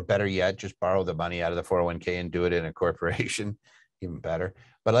 or better yet, just borrow the money out of the 401k and do it in a corporation. Even better.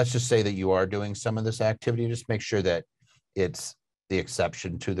 But let's just say that you are doing some of this activity. Just make sure that it's the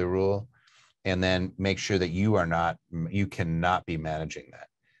exception to the rule, and then make sure that you cannot be managing that.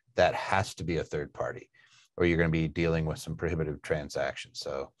 That has to be a third party, or you're going to be dealing with some prohibitive transactions.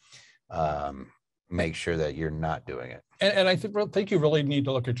 So make sure that you're not doing it. And I think you really need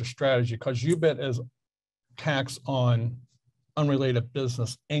to look at your strategy, because UBIT is tax on unrelated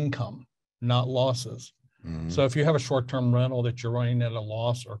business income, not losses. So if you have a short-term rental that you're running at a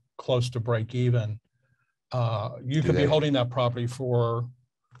loss or close to break even, you could be holding that property for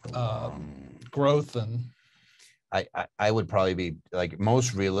growth. And I would probably be like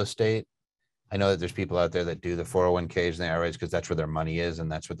most real estate. I know that there's people out there that do the 401ks and the IRAs because that's where their money is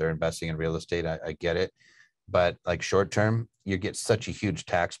and that's what they're investing in real estate. I get it. But like short-term, you get such a huge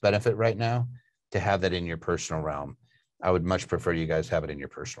tax benefit right now to have that in your personal realm. I would much prefer you guys have it in your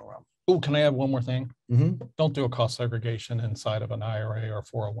personal realm. Oh, can I add one more thing? Don't do a cost segregation inside of an IRA or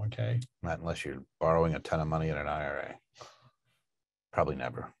 401k. Not unless you're borrowing a ton of money in an IRA. Probably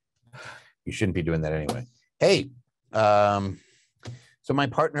never. You shouldn't be doing that anyway. Hey, so my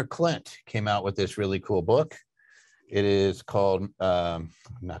partner Clint came out with this really cool book. It is called, I'm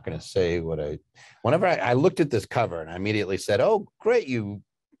not going to say whenever I looked at this cover and I immediately said, oh, great, you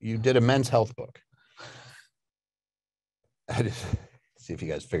you did a men's health book. I just see if you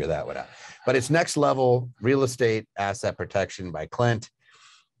guys figure that one out. But it's Next Level Real Estate Asset Protection by Clint.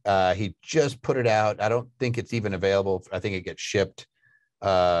 He just put it out. I don't think it's even available. I think it gets shipped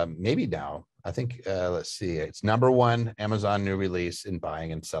maybe now. I think, let's see, it's #1 Amazon new release in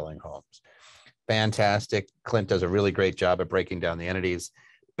buying and selling homes. Fantastic. Clint does a really great job at breaking down the entities.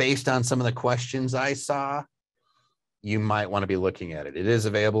 Based on some of the questions I saw, you might want to be looking at it. It is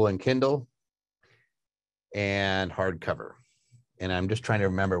available in Kindle and hardcover. And I'm just trying to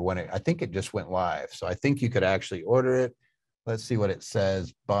remember when I think it just went live. So I think you could actually order it. Let's see what it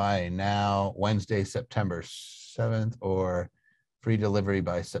says. Buy now, Wednesday, September 7th, or free delivery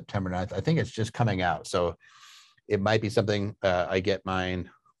by September 9th. I think it's just coming out. So it might be something I get mine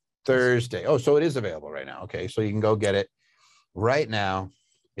Thursday. Oh, so it is available right now. Okay, so you can go get it right now.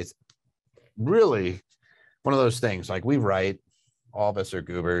 It's really one of those things, like we write, all of us are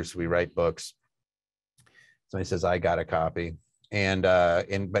goobers, we write books. Somebody says, I got a copy.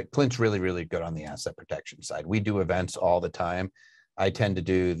 But Clint's really, really good on the asset protection side. We do events all the time. I tend to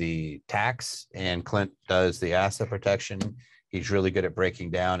do the tax, and Clint does the asset protection. He's really good at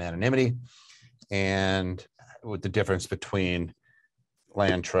breaking down anonymity and with the difference between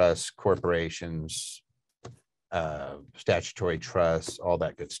land trusts, corporations, statutory trusts, all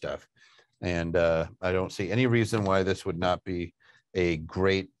that good stuff. And I don't see any reason why this would not be a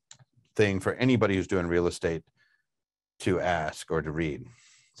great thing for anybody who's doing real estate to ask or to read.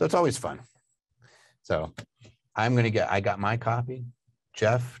 So it's always fun. So I got my copy.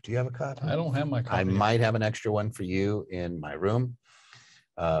 Jeff, do you have a copy? I don't have my copy. I might have an extra one for you in my room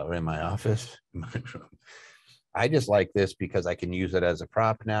or in my office. I just like this because I can use it as a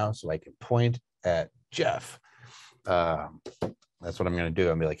prop now. So I can point at Jeff. That's what I'm going to do.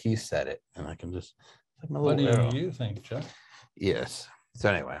 I'll be like, he said it. And I can just, like my What little do arrow. you think, Jeff? Yes. So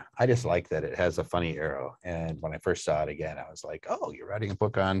anyway, I just like that it has a funny arrow. And when I first saw it again, I was like, oh, you're writing a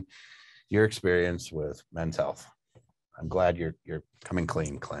book on your experience with men's health. I'm glad you're coming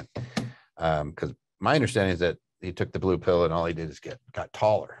clean, Clint. Because my understanding is that he took the blue pill and all he did is got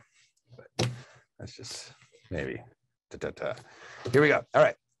taller. But that's just maybe. Here we go. All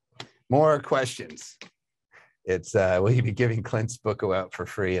right. More questions. It's will you be giving Clint's book out for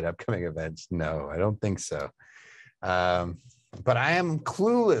free at upcoming events? No, I don't think so. But I am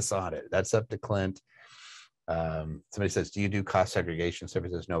clueless on it. That's up to Clint. Somebody says, do you do cost segregation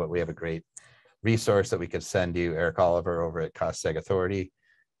services? No, but we have a great resource that we could send you, Eric Oliver over at Cost Seg Authority,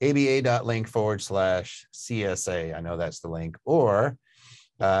 aba.link/CSA. I know that's the link. Or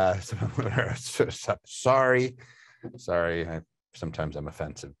sorry. Sometimes I'm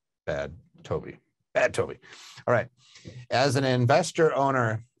offensive. Bad Toby. All right. As an investor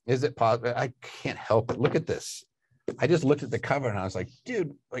owner, is it possible? I can't help it. Look at this. I just looked at the cover and I was like,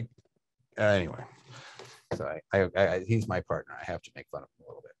 dude, like, anyway. So he's my partner. I have to make fun of him a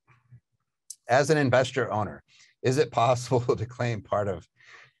little bit. As an investor owner, is it possible to claim part of,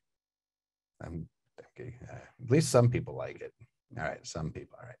 at least some people like it. All right, some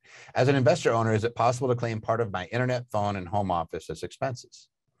people, all right. As an investor owner, is it possible to claim part of my internet, phone, and home office as expenses?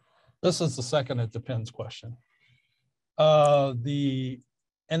 This is the second it depends question. The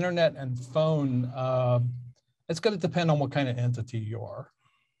internet and phone, it's going to depend on what kind of entity you are.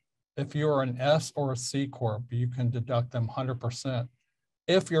 If you're an S or a C Corp, you can deduct them 100%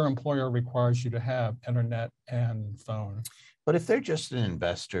 if your employer requires you to have internet and phone. But if they're just an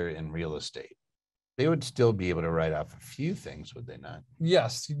investor in real estate, they would still be able to write off a few things, would they not?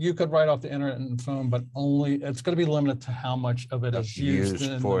 Yes, you could write off the internet and phone, but only it's going to be limited to how much of it is used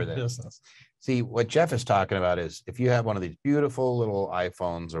in for the business. See, what Jeff is talking about is if you have one of these beautiful little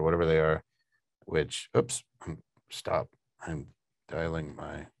iPhones or whatever they are, which, oops, stop. I'm dialing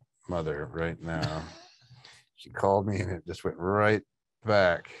my mother right now. She called me and it just went right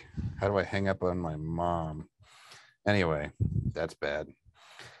back. How do I hang up on my mom? Anyway, that's bad.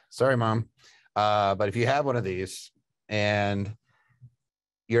 Sorry, Mom. But if you have one of these and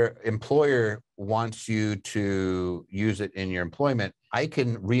your employer wants you to use it in your employment, I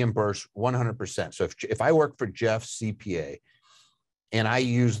can reimburse 100%. So if I work for Jeff's CPA and I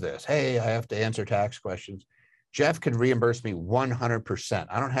use this, hey, I have to answer tax questions, Jeff could reimburse me 100%.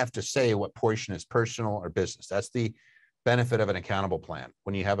 I don't have to say what portion is personal or business. That's the benefit of an accountable plan.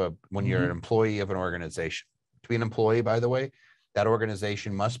 When you have when you're an employee of an organization. To be an employee, by the way, that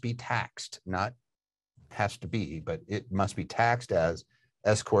organization must be taxed, not has to be, but it must be taxed as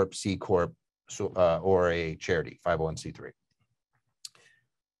S Corp, C Corp, or a charity, 501c3.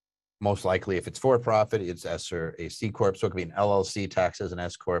 Most likely, if it's for profit, it's S or a C Corp. So it could be an LLC tax as an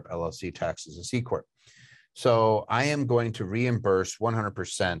S Corp, LLC tax as a C Corp. So I am going to reimburse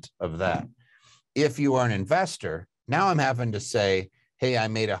 100% of that. If you are an investor, now I'm having to say, hey, I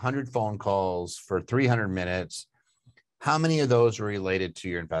made 100 phone calls for 300 minutes. How many of those are related to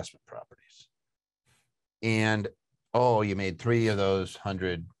your investment properties? And, oh, you made 3 of those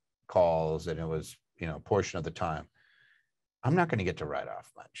 100 calls and it was, a portion of the time. I'm not going to get to write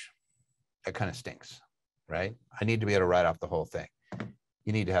off much. That kind of stinks, right? I need to be able to write off the whole thing.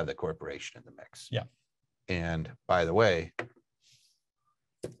 You need to have the corporation in the mix. Yeah. And by the way,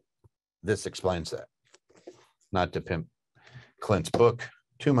 this explains that. Not to pimp Clint's book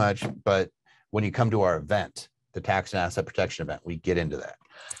too much, but when you come to our event, the tax and asset protection event, we get into that.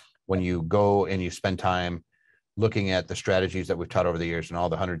 When you go and you spend time looking at the strategies that we've taught over the years and all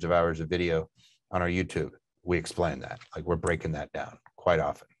the hundreds of hours of video on our YouTube, we explain that. Like, we're breaking that down quite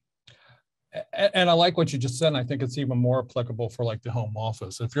often. And I like what you just said. And I think it's even more applicable for like the home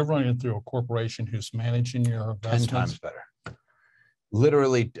office. If you're running through a corporation who's managing your investments, 10 times better.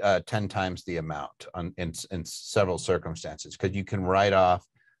 Literally 10 times the amount in several circumstances, because you can write off,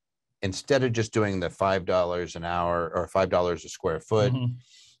 instead of just doing the $5 an hour or $5 a square foot,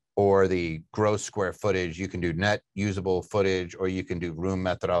 or the gross square footage, you can do net usable footage, or you can do room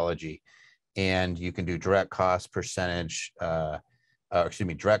methodology, and you can do direct cost percentage.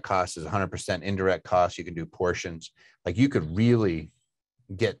 Direct cost is 100%, indirect cost, you can do portions. Like, you could really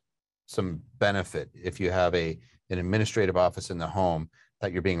get some benefit if you have an administrative office in the home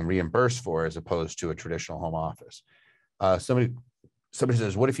that you're being reimbursed for, as opposed to a traditional home office. Somebody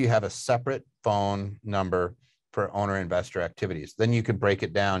says, what if you have a separate phone number for owner investor activities? Then you could break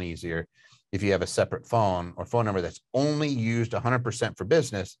it down easier. If you have a separate phone or phone number that's only used 100% for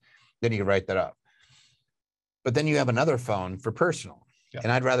business, then you can write that up. But then you have another phone for personal. Yeah.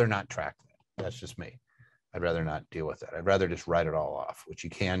 And I'd rather not track that. That's just me. I'd rather not deal with that. I'd rather just write it all off, which you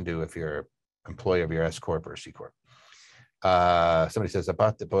can do if you're an employee of your S Corp or C Corp. Somebody says, I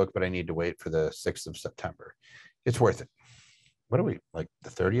bought the book, but I need to wait for the 6th of September. It's worth it. What are we, like the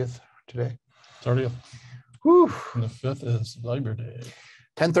 30th today? 30th. Whew. And the 5th is Labor Day.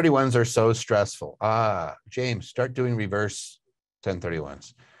 1031s are so stressful. James, start doing reverse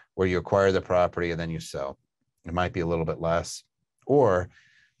 1031s, where you acquire the property and then you sell. It might be a little bit less, or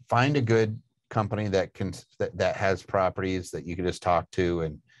find a good company that has properties that you can just talk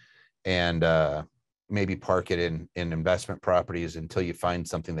to and maybe park it in investment properties until you find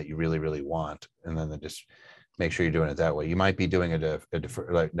something that you really, really want. And then just make sure you're doing it that way. You might be doing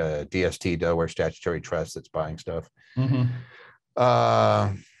like the DST, Delaware Statutory Trust, that's buying stuff.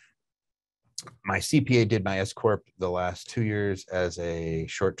 My CPA did my S Corp the last 2 years as a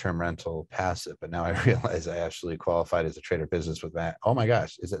short-term rental passive, but now I realize I actually qualified as a trader business with that. Oh my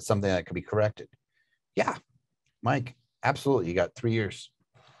gosh, is that something that could be corrected? Yeah, Mike, absolutely. You got 3 years.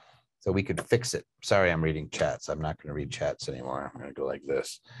 So we could fix it. Sorry, I'm reading chats. I'm not going to read chats anymore. I'm going to go like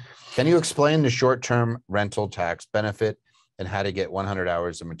this. Can you explain the short-term rental tax benefit and how to get 100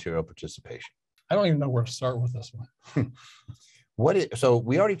 hours of material participation? I don't even know where to start with this one. So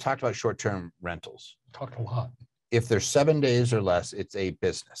we already talked about short-term rentals. Talked a lot. If there's 7 days or less, it's a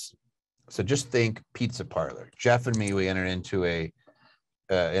business. So just think pizza parlor. Jeff and me, we entered into an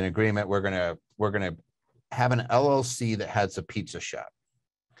agreement. We're gonna have an LLC that has a pizza shop,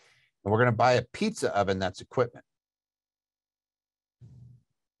 and we're gonna buy a pizza oven that's equipment.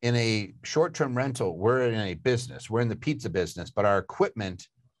 In a short-term rental, we're in a business. We're in the pizza business, but our equipment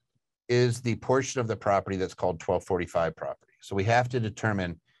is the portion of the property that's called 1245 property. So we have to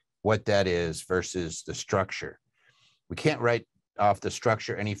determine what that is versus the structure. We can't write off the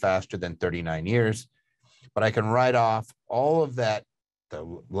structure any faster than 39 years, but I can write off all of that,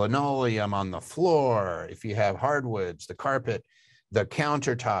 the linoleum on the floor, if you have hardwoods, the carpet, the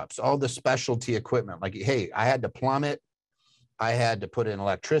countertops, all the specialty equipment. Like, hey, I had to plumb it. I had to put in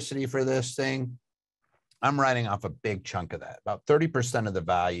electricity for this thing. I'm writing off a big chunk of that, about 30% of the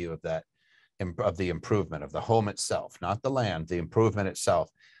value of that, of the improvement of the home itself, not the land, the improvement itself,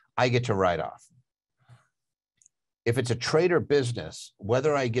 I get to write off. If it's a trader business,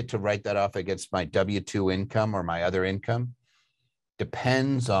 whether I get to write that off against my W-2 income or my other income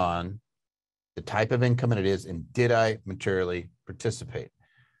depends on the type of income it is and did I materially participate.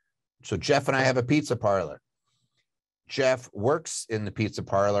 So Jeff and I have a pizza parlor. Jeff works in the pizza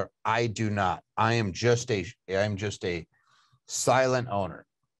parlor. I do not. I'm just a silent owner.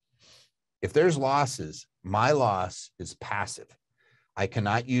 If there's losses, my loss is passive. I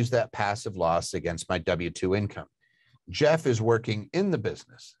cannot use that passive loss against my W-2 income. Jeff is working in the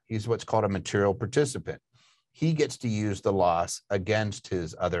business. He's what's called a material participant. He gets to use the loss against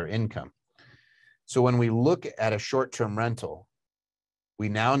his other income. So when we look at a short-term rental, we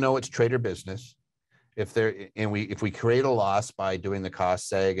now know it's trader business. if we create a loss by doing the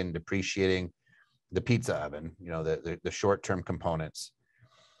cost seg and depreciating the pizza oven, the short-term components.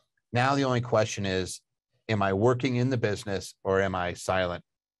 Now the only question is, am I working in the business or am I silent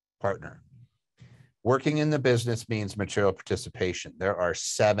partner? Working in the business means material participation. There are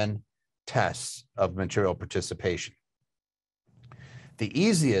 7 tests of material participation. The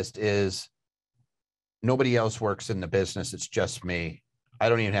easiest is nobody else works in the business. It's just me. I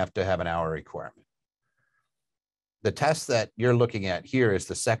don't even have to have an hour requirement. The test that you're looking at here is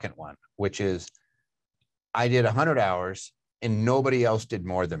the second one, which is I did 100 hours and nobody else did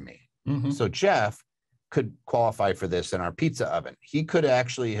more than me. Mm-hmm. So Jeff could qualify for this in our pizza oven. He could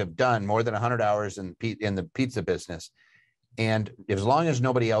actually have done more than 100 hours in the pizza business. And as long as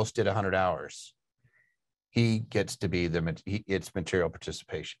nobody else did 100 hours, he gets to be it's material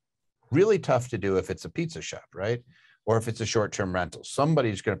participation. Really tough to do if it's a pizza shop, right? Or if it's a short-term rental.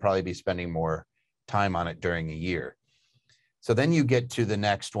 Somebody's going to probably be spending more time on it during a year. So then you get to the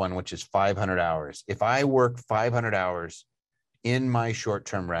next one, which is 500 hours. If I work 500 hours in my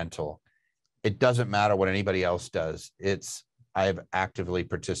short-term rental, it doesn't matter what anybody else does. I'm actively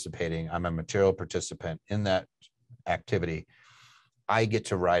participating. I'm a material participant in that activity. I get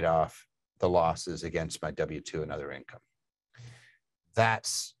to write off the losses against my W-2 and other income.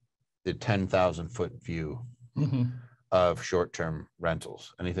 That's the 10,000 foot view Mm-hmm. of short-term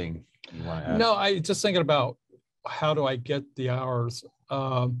rentals. Anything you want to add? No, I just thinking about how do I get the hours?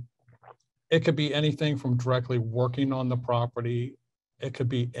 It could be anything from directly working on the property. It could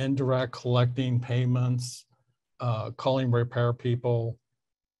be indirect collecting payments, calling repair people.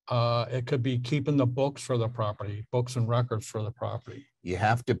 It could be keeping the books for the property, books and records for the property. You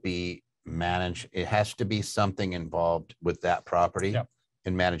have to be managed. It has to be something involved with that property. Yep.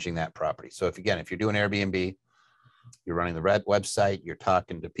 And managing that property. So if you're doing Airbnb, you're running the red website, you're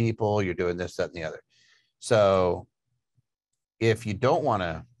talking to people, you're doing this, that, and the other. So if you don't want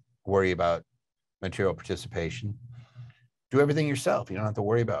to worry about material participation, do everything yourself. You don't have to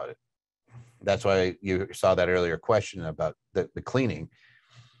worry about it. That's why you saw that earlier question about the cleaning.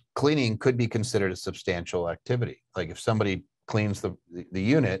 Cleaning could be considered a substantial activity. Like if somebody cleans the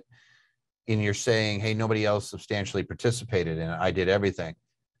unit and you're saying, hey, nobody else substantially participated in it, I did everything.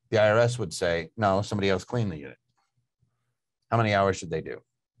 The IRS would say, no, somebody else cleaned the unit. How many hours did they do?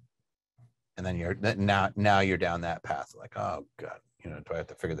 And then now you're down that path. Like, oh God, do I have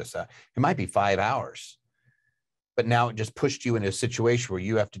to figure this out? It might be 5 hours, but now it just pushed you into a situation where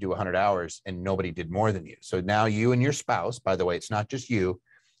you have to do 100 hours and nobody did more than you. So now you and your spouse, by the way, it's not just you,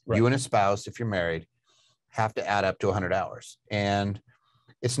 right. You and a spouse, if you're married, have to add up to 100 hours. And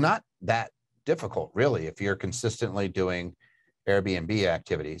it's not that difficult, really. If you're consistently doing Airbnb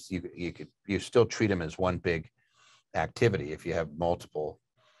activities, you still treat them as one big activity if you have multiple.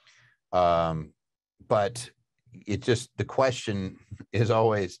 But the question is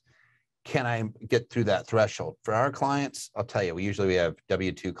always, can I get through that threshold? For our clients, I'll tell you, we have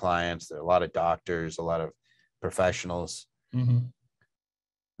W-2 clients. There are a lot of doctors, a lot of professionals. Mm-hmm.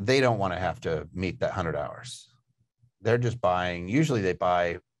 They don't want to have to meet that 100 hours. They're just buying. Usually they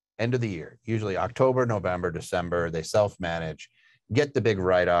buy end of the year, usually October, November, December. They self-manage, get the big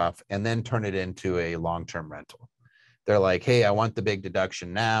write-off, and then turn it into a long-term rental. They're like, hey, I want the big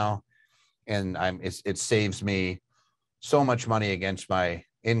deduction now. And it saves me so much money against my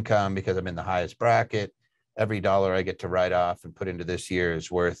income because I'm in the highest bracket. Every dollar I get to write off and put into this year is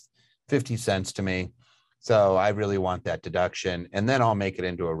worth 50 cents to me. So I really want that deduction. And then I'll make it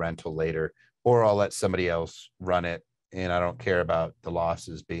into a rental later, or I'll let somebody else run it. And I don't care about the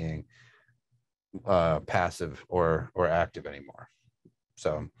losses being passive or active anymore.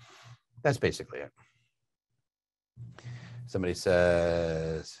 So that's basically it. Somebody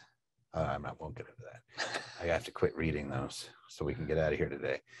says, won't get into that. I have to quit reading those so we can get out of here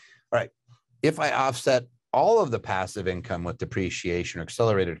today. All right. If I offset all of the passive income with depreciation or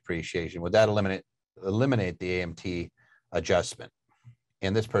accelerated depreciation, would that eliminate the AMT adjustment?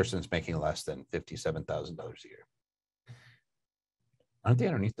 And this person's making less than $57,000 a year. Aren't they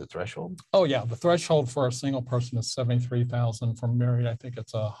underneath the threshold? Oh yeah, the threshold for a single person is 73,000. For married, I think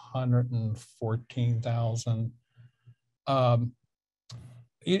it's 114,000.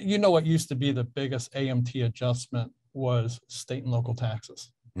 You know what used to be the biggest AMT adjustment was state and local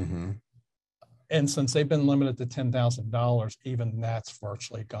taxes. Mm-hmm. And since they've been limited to $10,000, even that's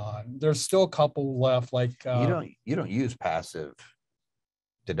virtually gone. There's still a couple left. Like you don't use passive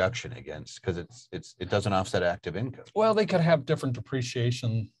deduction against because it doesn't offset active income. Well, they could have different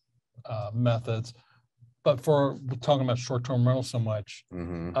depreciation methods, but we're talking about short-term rental so much.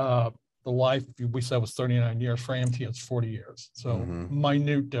 Mm-hmm. The life we said was 39 years. For AMT, it's 40 years. So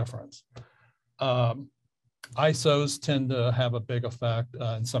minute difference. ISOs tend to have a big effect,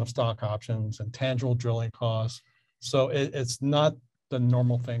 instead of stock options and tangible drilling costs. So it's not the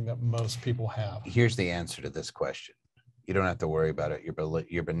normal thing that most people have. Here's the answer to this question. You don't have to worry about it.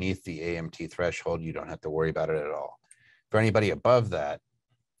 You're beneath the AMT threshold. You don't have to worry about it at all. For anybody above that,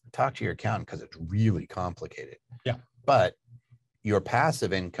 talk to your accountant because it's really complicated. Yeah. But your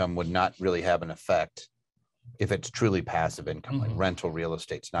passive income would not really have an effect if it's truly passive income, like rental real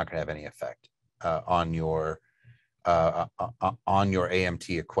estate's not going to have any effect on your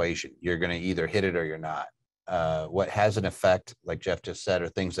AMT equation. You're going to either hit it or you're not. What has an effect, like Jeff just said, are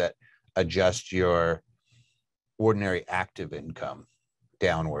things that adjust your ordinary active income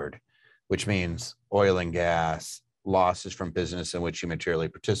downward, which means oil and gas, losses from business in which you materially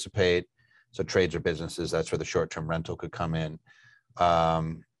participate. So trades or businesses, that's where the short-term rental could come in.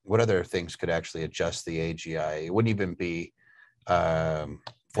 What other things could actually adjust the AGI? It wouldn't even be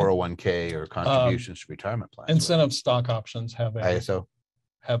 401k or contributions to retirement plans. Incentive stock options have ISO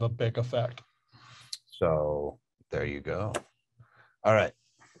have a big effect. So there you go. All right.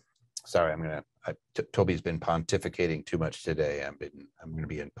 Sorry, Toby's been pontificating too much today. I'm going to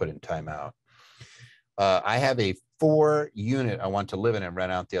be put in timeout. I have a 4-unit I want to live in and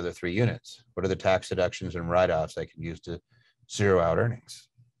rent out the other 3 units. What are the tax deductions and write-offs I can use to zero out earnings?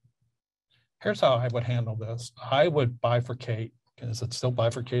 Here's how I would handle this. I would bifurcate. Is it still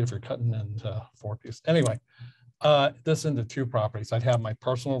bifurcate if you're cutting into 4 pieces? Anyway, this into 2 properties. I'd have my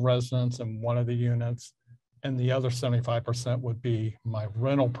personal residence in one of the units, and the other 75% would be my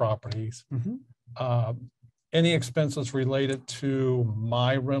rental properties. Any expenses related to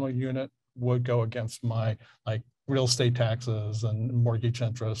my rental unit would go against my, like, real estate taxes and mortgage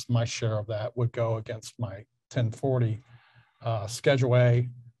interest. My share of that would go against my 1040 Schedule A.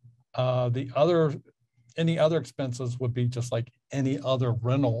 Any other expenses would be just like any other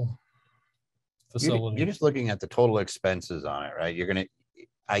rental facility. You're just looking at the total expenses on it, right?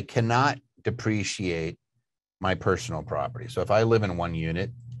 I cannot depreciate my personal property. So if I live in 1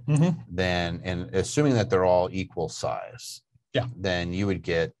 unit, then, and assuming that they're all equal size, then you would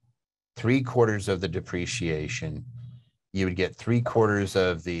get 3/4 of the depreciation. You would get 3/4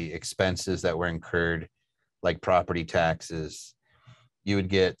 of the expenses that were incurred, like property taxes. You would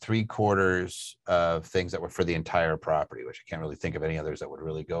get 3/4 of things that were for the entire property, which I can't really think of any others that would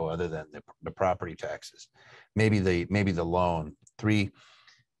really go other than the property taxes. Maybe the loan.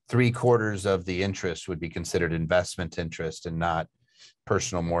 3/4 of the interest would be considered investment interest and not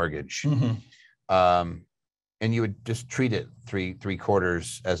personal mortgage. And you would just treat it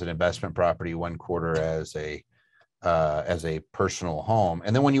 3/4 as an investment property, 1/4 as a personal home.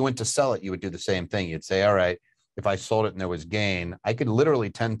 And then when you went to sell it, you would do the same thing. You'd say, all right, if I sold it and there was gain, I could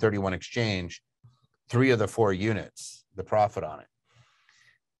literally 1031 exchange 3 of the 4 units, the profit on it.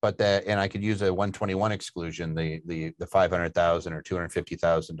 And I could use a 121 exclusion, the $500,000 or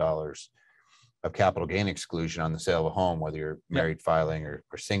 $250,000 of capital gain exclusion on the sale of a home, whether you're married filing or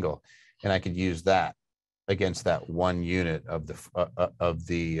single. And I could use that against that 1 unit of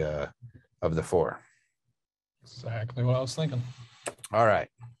the 4. Exactly what I was thinking. All right.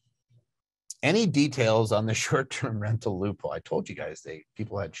 Any details on the short-term rental loophole? I told you guys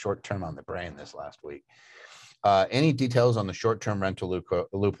people had short-term on the brain this last week. Any details on the short-term rental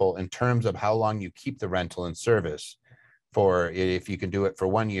loophole in terms of how long you keep the rental in service for, if you can do it for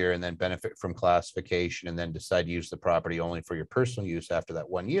 1 year and then benefit from classification and then decide to use the property only for your personal use after that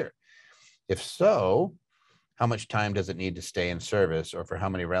 1 year? If so, how much time does it need to stay in service, or for how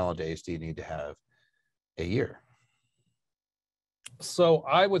many rental days do you need to have a year? So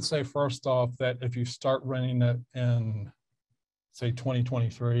I would say, first off, that if you start renting it in, say,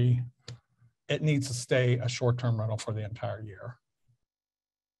 2023, it needs to stay a short-term rental for the entire year,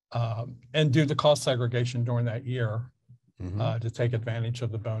 and do the cost segregation during that year to take advantage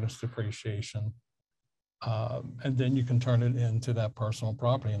of the bonus depreciation. And then you can turn it into that personal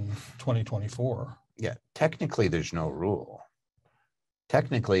property in 2024. Yeah, technically there's no rule.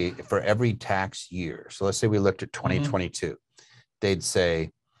 Technically, for every tax year, so let's say we looked at 2022, they'd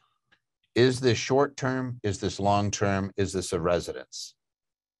say, is this short term? Is this long term? Is this a residence?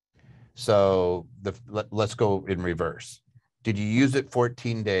 So let's go in reverse. Did you use it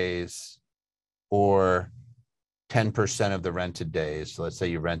 14 days or 10% of the rented days? So let's say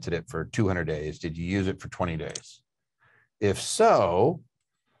you rented it for 200 days. Did you use it for 20 days? If so,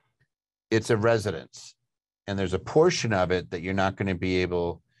 it's a residence. And there's a portion of it that you're not going to be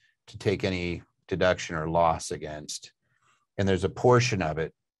able to take any deduction or loss against. And there's a portion of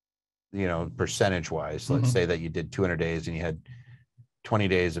it, percentage wise. Let's say that you did 200 days and you had 20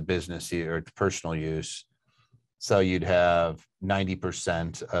 days of business or personal use. So you'd have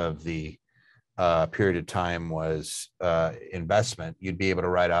 90% of the period of time was investment, you'd be able to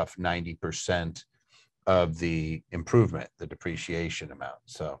write off 90% of the improvement, the depreciation amount.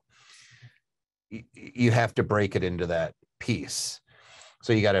 So you have to break it into that piece.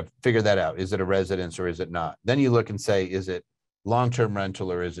 So you got to figure that out. Is it a residence or is it not? Then you look and say, is it long-term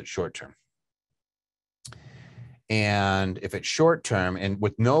rental or is it short-term? And if it's short-term and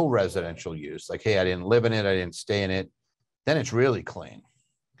with no residential use, like, hey, I didn't live in it, I didn't stay in it, then it's really clean.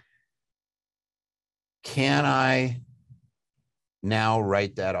 Can I now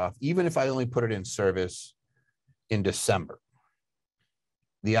write that off, even if I only put it in service in December?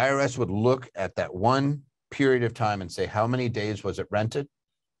 The IRS would look at that one period of time and say, how many days was it rented?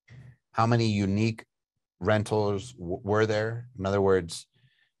 How many unique rentals were there? In other words,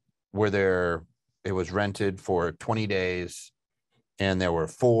 it was rented for 20 days and there were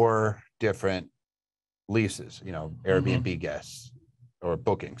 4 different leases, Airbnb guests or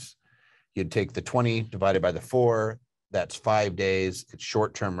bookings. You'd take the 20 divided by the 4, that's 5 days. It's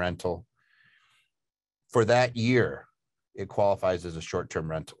short-term rental. For that year, it qualifies as a short-term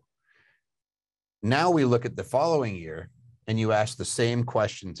rental. Now we look at the following year and you ask the same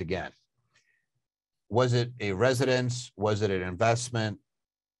questions again. Was it a residence? Was it an investment?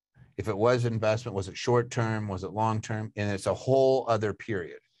 If it was investment, was it short-term? Was it long-term? And it's a whole other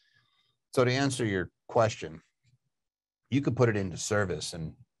period. So to answer your question, you could put it into service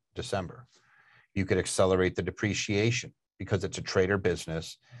in December. You could accelerate the depreciation because it's a trader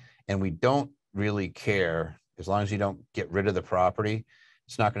business and we don't really care. As long as you don't get rid of the property,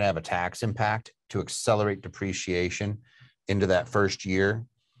 it's not going to have a tax impact to accelerate depreciation into that first year.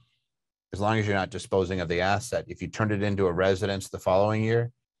 As long as you're not disposing of the asset. If you turned it into a residence the following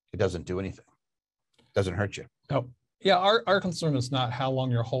year, it doesn't do anything. It doesn't hurt you. No. Yeah, our concern is not how long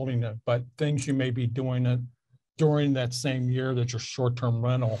you're holding it, but things you may be doing it during that same year that your short-term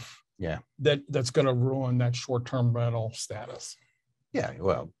rental. Yeah. That's going to ruin that short-term rental status. Yeah,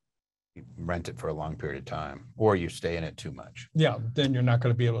 well, you rent it for a long period of time or you stay in it too much. Yeah, then you're not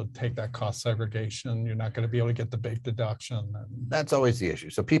going to be able to take that cost segregation. You're not going to be able to get the big deduction. That's always the issue.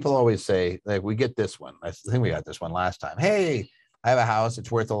 So people always say, like, we get this one. I think we got this one last time. Hey, I have a house.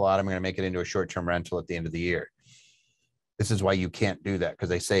 It's worth a lot. I'm going to make it into a short-term rental at the end of the year. This is why you can't do that, because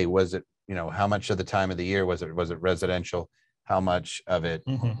they say, was it, how much of the time of the year was it residential? How much of it,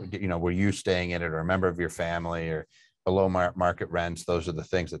 were you staying in it or a member of your family or below market rents? Those are the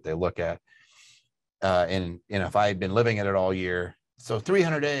things that they look at. And if I had been living in it all year, so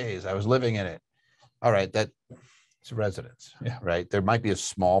 300 days I was living in it. All right, it's a residence, right? There might be a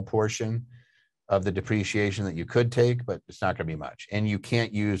small portion of the depreciation that you could take, but it's not going to be much. And you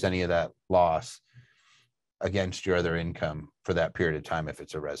can't use any of that loss against your other income for that period of time if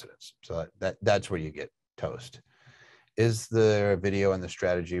it's a residence. So that's where you get toast. Is there a video on the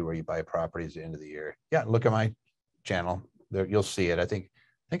strategy where you buy properties at the end of the year? Yeah, look at my channel. There, you'll see it. I think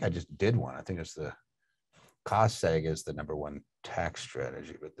I just did one. I think it's the cost seg is the #1 tax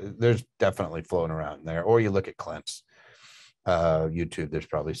strategy, but there's definitely floating around there. Or you look at Clint's YouTube. There's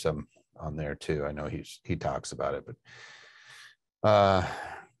probably some on there too. I know he talks about it, but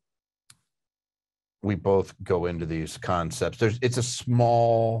we both go into these concepts. It's a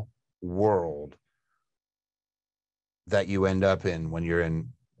small world that you end up in when you're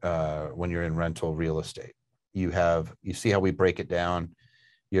in rental real estate. You see how we break it down.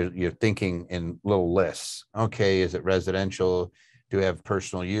 You're thinking in little lists. Okay, is it residential? Do we have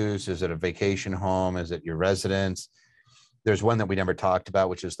personal use? Is it a vacation home? Is it your residence? There's one that we never talked about,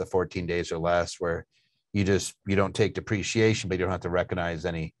 which is the 14 days or less, where you don't take depreciation, but you don't have to recognize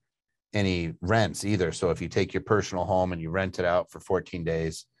any rents either. So if you take your personal home and you rent it out for 14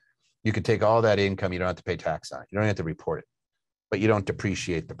 days, you could take all that income. You don't have to pay tax on it. You don't have to report it, but you don't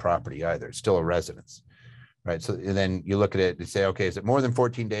depreciate the property either. It's still a residence, right? So and then you look at it and say, okay, is it more than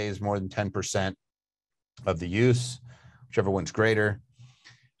 14 days, more than 10% of the use, whichever one's greater?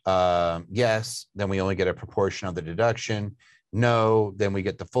 Yes, then we only get a proportion of the deduction. No, then we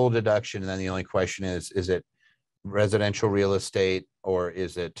get the full deduction. And then the only question is it residential real estate or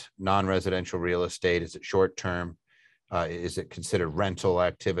is it non-residential real estate? Is it short-term? Is it considered rental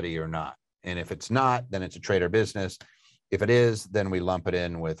activity or not? And if it's not, then it's a trader business. If it is, then we lump it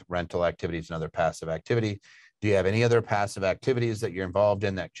in with rental activities and other passive activity. Do you have any other passive activities that you're involved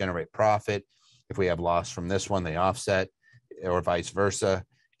in that generate profit? If we have loss from this one, they offset, or vice versa.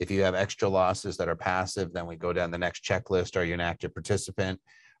 If you have extra losses that are passive, then we go down the next checklist. Are you an active participant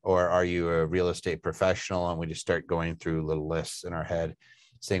or are you a real estate professional? And we just start going through little lists in our head,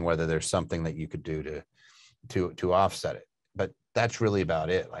 seeing whether there's something that you could do to offset it. But that's really about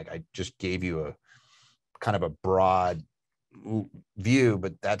it. Like I just gave you a kind of a broad view,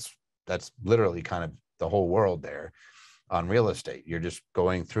 but that's that's literally kind of the whole world there on real estate. You're just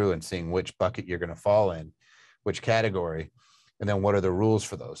going through and seeing which bucket you're going to fall in, which category, and then what are the rules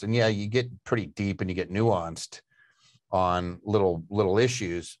for those. And yeah, you get pretty deep and you get nuanced on little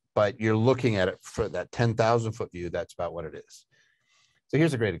issues, but you're looking at it for that 10,000 foot view. That's about what it is. So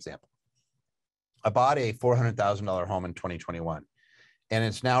here's a great example. I bought a $400,000 home in 2021, and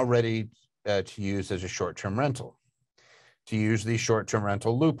it's now ready to use as a short-term rental, to use the short-term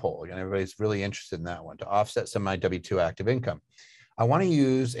rental loophole. Again, everybody's really interested in that one, to offset some of my W-2 active income. I want to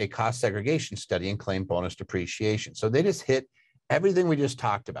use a cost segregation study and claim bonus depreciation. So they just hit everything we just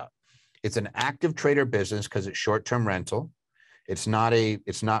talked about. It's an active trader business because it's short-term rental. It's not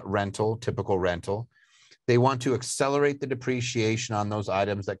rental, typical rental. They want to accelerate the depreciation on those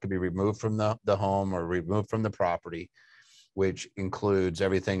items that could be removed from the home or removed from the property, which includes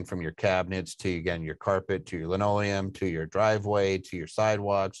everything from your cabinets to, again, your carpet, to your linoleum, to your driveway, to your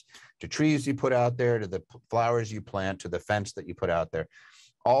sidewalks, to trees you put out there, to the flowers you plant, to the fence that you put out there.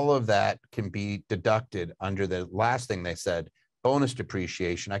 All of that can be deducted under the last thing they said, bonus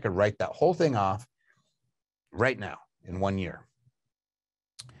depreciation. I could write that whole thing off right now in 1 year.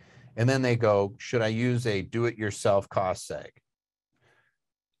 And then they go, should I use a do-it-yourself cost seg?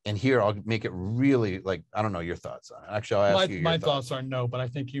 And here I'll make it really, like, I don't know your thoughts on it. Actually, I'll ask you your My thoughts are no, but I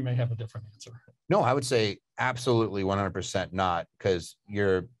think you may have a different answer. No, I would say absolutely 100% not, because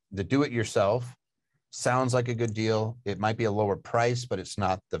the do-it-yourself sounds like a good deal. It might be a lower price, but it's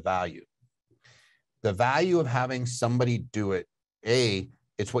not the value. The value of having somebody do it,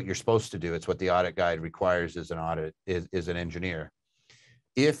 it's what you're supposed to do. It's what the audit guide requires as an audit, is an engineer.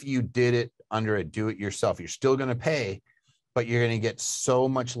 If you did it under a do-it-yourself, you're still going to pay, but you're going to get so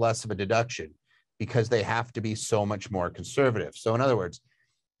much less of a deduction because they have to be so much more conservative. So in other words,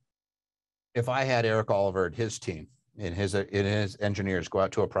 if I had Eric Oliver and his team and his engineers go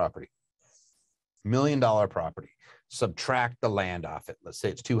out to a property, $1 million property, subtract the land off it. Let's say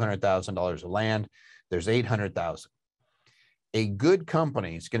it's $200,000 of land. There's $800,000. A good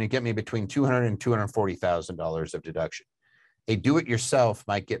company is going to get me between $200,000 and $240,000 of deduction. A do-it-yourself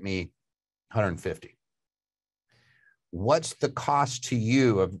might get me $150,000. What's the cost to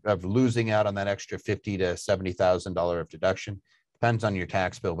you of losing out on that extra $50,000 to $70,000 of deduction? Depends on your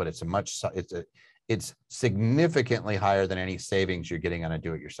tax bill, but it's significantly higher than any savings you're getting on a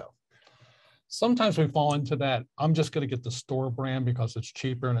do-it-yourself. Sometimes we fall into that. I'm just going to get the store brand because it's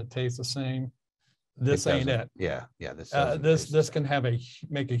cheaper and it tastes the same. This ain't it. Yeah. This can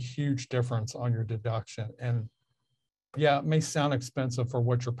make a huge difference on your deduction. And yeah, it may sound expensive for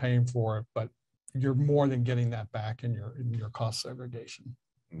what you're paying for it, but you're more than getting that back in your cost segregation.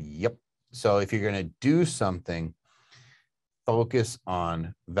 Yep. So if you're going to do something, focus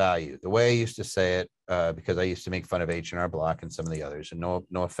on value. The way I used to say it, because I used to make fun of H&R Block and some of the others, and no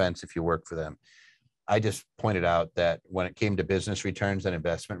offense if you work for them, I just pointed out that when it came to business returns and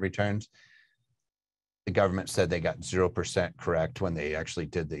investment returns, the government said they got 0% correct when they actually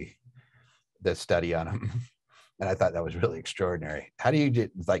did the study on them. And I thought that was really extraordinary. How do you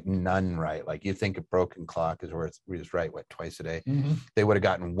get like none right? Like you think a broken clock is worth, we just right, what, twice a day? Mm-hmm. They would have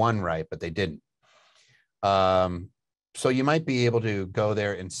gotten one right, but they didn't. So you might be able to go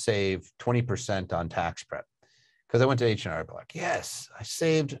there and save 20% on tax prep. Because I went to H&R Block. Yes, I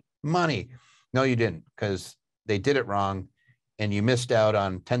saved money. No, you didn't, because they did it wrong and you missed out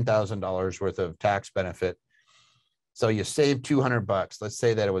on $10,000 worth of tax benefit. So you saved $200. Let's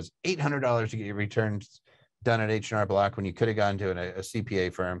say that it was $800 to get your returns done at H&R Block when you could have gone to a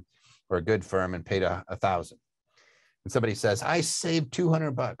CPA firm or a good firm and paid $1,000. And somebody says, I saved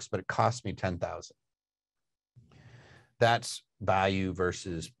 $200, but it cost me $10,000. That's value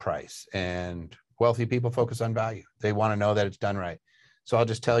versus price. And wealthy people focus on value. They want to know that it's done right. So I'll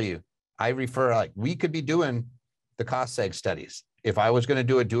just tell you, I refer, like, we could be doing the cost seg studies. If I was going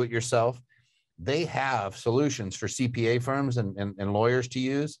to do it yourself, they have solutions for CPA firms and lawyers to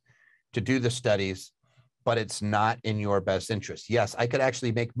use to do the studies, but it's not in your best interest. Yes, I could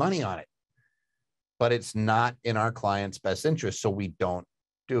actually make money on it, but it's not in our client's best interest, so we don't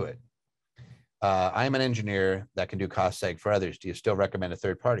do it. I'm an engineer that can do cost seg for others. Do you still recommend a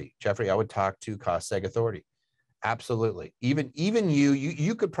third party? Jeffrey, I would talk to Cost Seg Authority. Absolutely. Even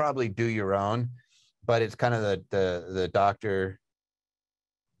you could probably do your own, but it's kind of the doctor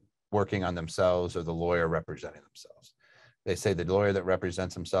working on themselves or the lawyer representing themselves. They say the lawyer that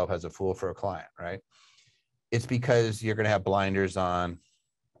represents himself has a fool for a client, right? It's because you're going to have blinders on.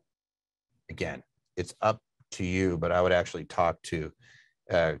 Again, it's up to you, but I would actually talk to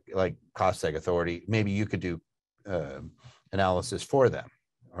like Cost Seg Authority. Maybe you could do analysis for them,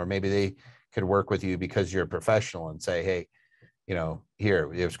 or maybe they could work with you because you're a professional and say, hey,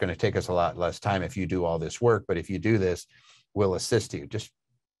 here, it's going to take us a lot less time if you do all this work, but if you do this, we'll assist you. Just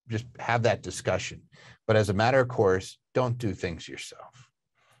have that discussion. But as a matter of course, don't do things yourself.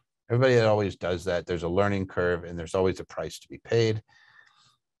 Everybody that always does that, there's a learning curve and there's always a price to be paid.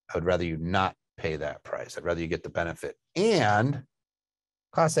 I would rather you not pay that price. I'd rather you get the benefit. And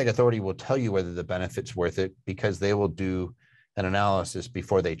Cost Seg Authority will tell you whether the benefit's worth it, because they will do an analysis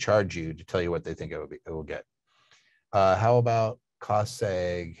before they charge you to tell you what they think it will get. How about Cost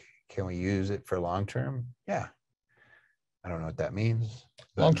Seg? Can we use it for long-term? Yeah. I don't know what that means.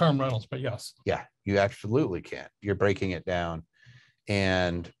 Long-term rentals, but yes. Yeah, you absolutely can. You're breaking it down.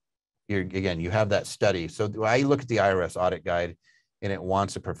 And you have that study. So I look at the IRS audit guide and it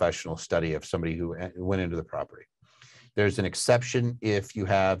wants a professional study of somebody who went into the property. There's an exception if you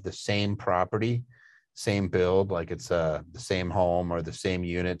have the same property, same build, like it's the same home or the same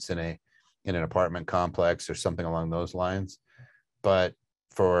units in an apartment complex or something along those lines. But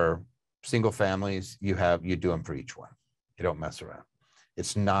for single families, you do them for each one. You don't mess around.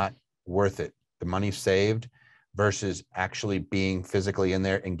 It's not worth it. The money saved versus actually being physically in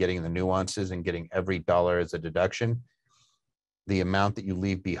there and getting the nuances and getting every dollar as a deduction. The amount that you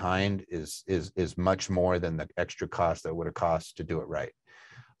leave behind is much more than the extra cost that would have cost to do it right.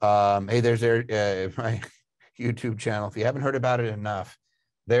 Hey, there's my YouTube channel. If you haven't heard about it enough,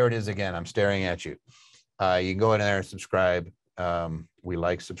 there it is again. I'm staring at you. You can go in there and subscribe. We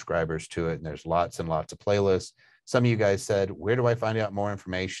like subscribers to it, and there's lots and lots of playlists. Some of you guys said, where do I find out more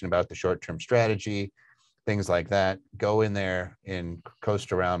information about the short-term strategy, things like that? Go in there and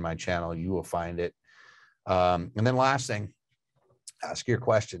coast around my channel. You will find it. And then last thing, ask your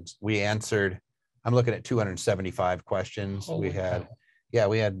questions. We answered, I'm looking at 275 questions. Holy we had, cow. yeah,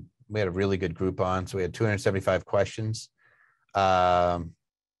 we had a really good group on. So we had 275 questions. And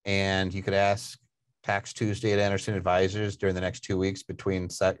you could ask Tax Tuesday at Anderson Advisors during the next 2 weeks between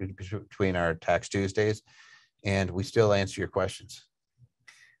our Tax Tuesdays. And we still answer your questions.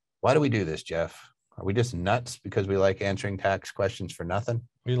 Why do we do this, Jeff? Are we just nuts because we like answering tax questions for nothing?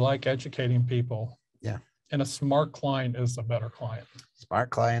 We like educating people. Yeah. And a smart client is a better client.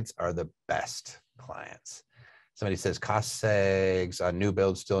 Smart clients are the best clients. Somebody says cost segs on new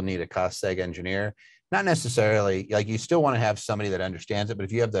builds still need a cost seg engineer. Not necessarily. Like, you still want to have somebody that understands it, but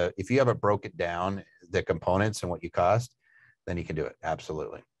if you have it broke it down, the components and what you cost, then you can do it.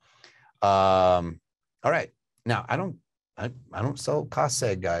 Absolutely. All right. Now I don't sell cost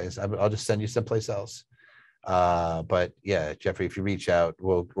seg, guys. I'll just send you someplace else. But yeah, Jeffrey, if you reach out,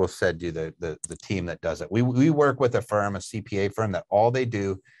 we'll send you the team that does it. We work with a firm, a CPA firm, that all they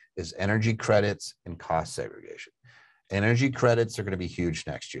do is energy credits and cost segregation. Energy credits are going to be huge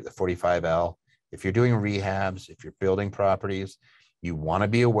next year, the 45L. If you're doing rehabs, if you're building properties, you want to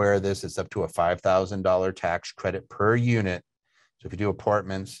be aware of this. It's up to a $5,000 tax credit per unit. So if you do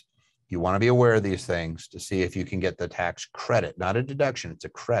apartments, you want to be aware of these things to see if you can get the tax credit, not a deduction, it's a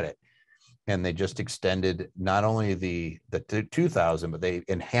credit. And they just extended not only the 2,000, but they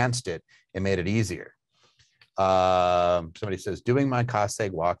enhanced it and made it easier. Somebody says, doing my cost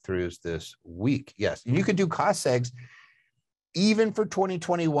seg walkthroughs this week. Yes, and you could do cost segs even for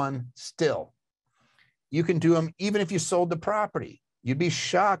 2021 still. You can do them even if you sold the property. You'd be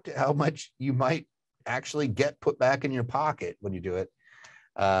shocked at how much you might actually get put back in your pocket when you do it.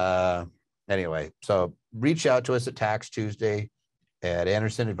 Anyway, so reach out to us at Tax Tuesday at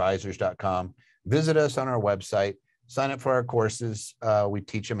andersonadvisors.com. Visit us on our website. Sign up for our courses. We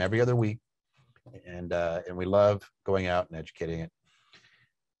teach them every other week, and we love going out and educating it.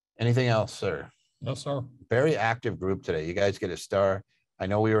 Anything else, sir? No, sir. Very active group today. You guys get a star. I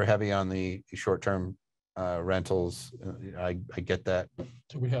know we were heavy on the short-term rentals. I get that.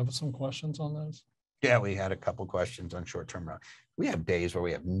 Do we have some questions on those? Yeah, we had a couple questions on short-term rentals. We have days where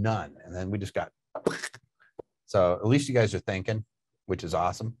we have none, and then we just got. So at least you guys are thinking, which is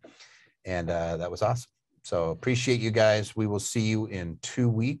awesome. And that was awesome. So appreciate you guys. We will see you in 2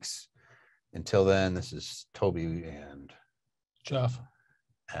 weeks. Until then, this is Toby and Jeff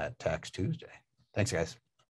at Tax Tuesday. Thanks, guys.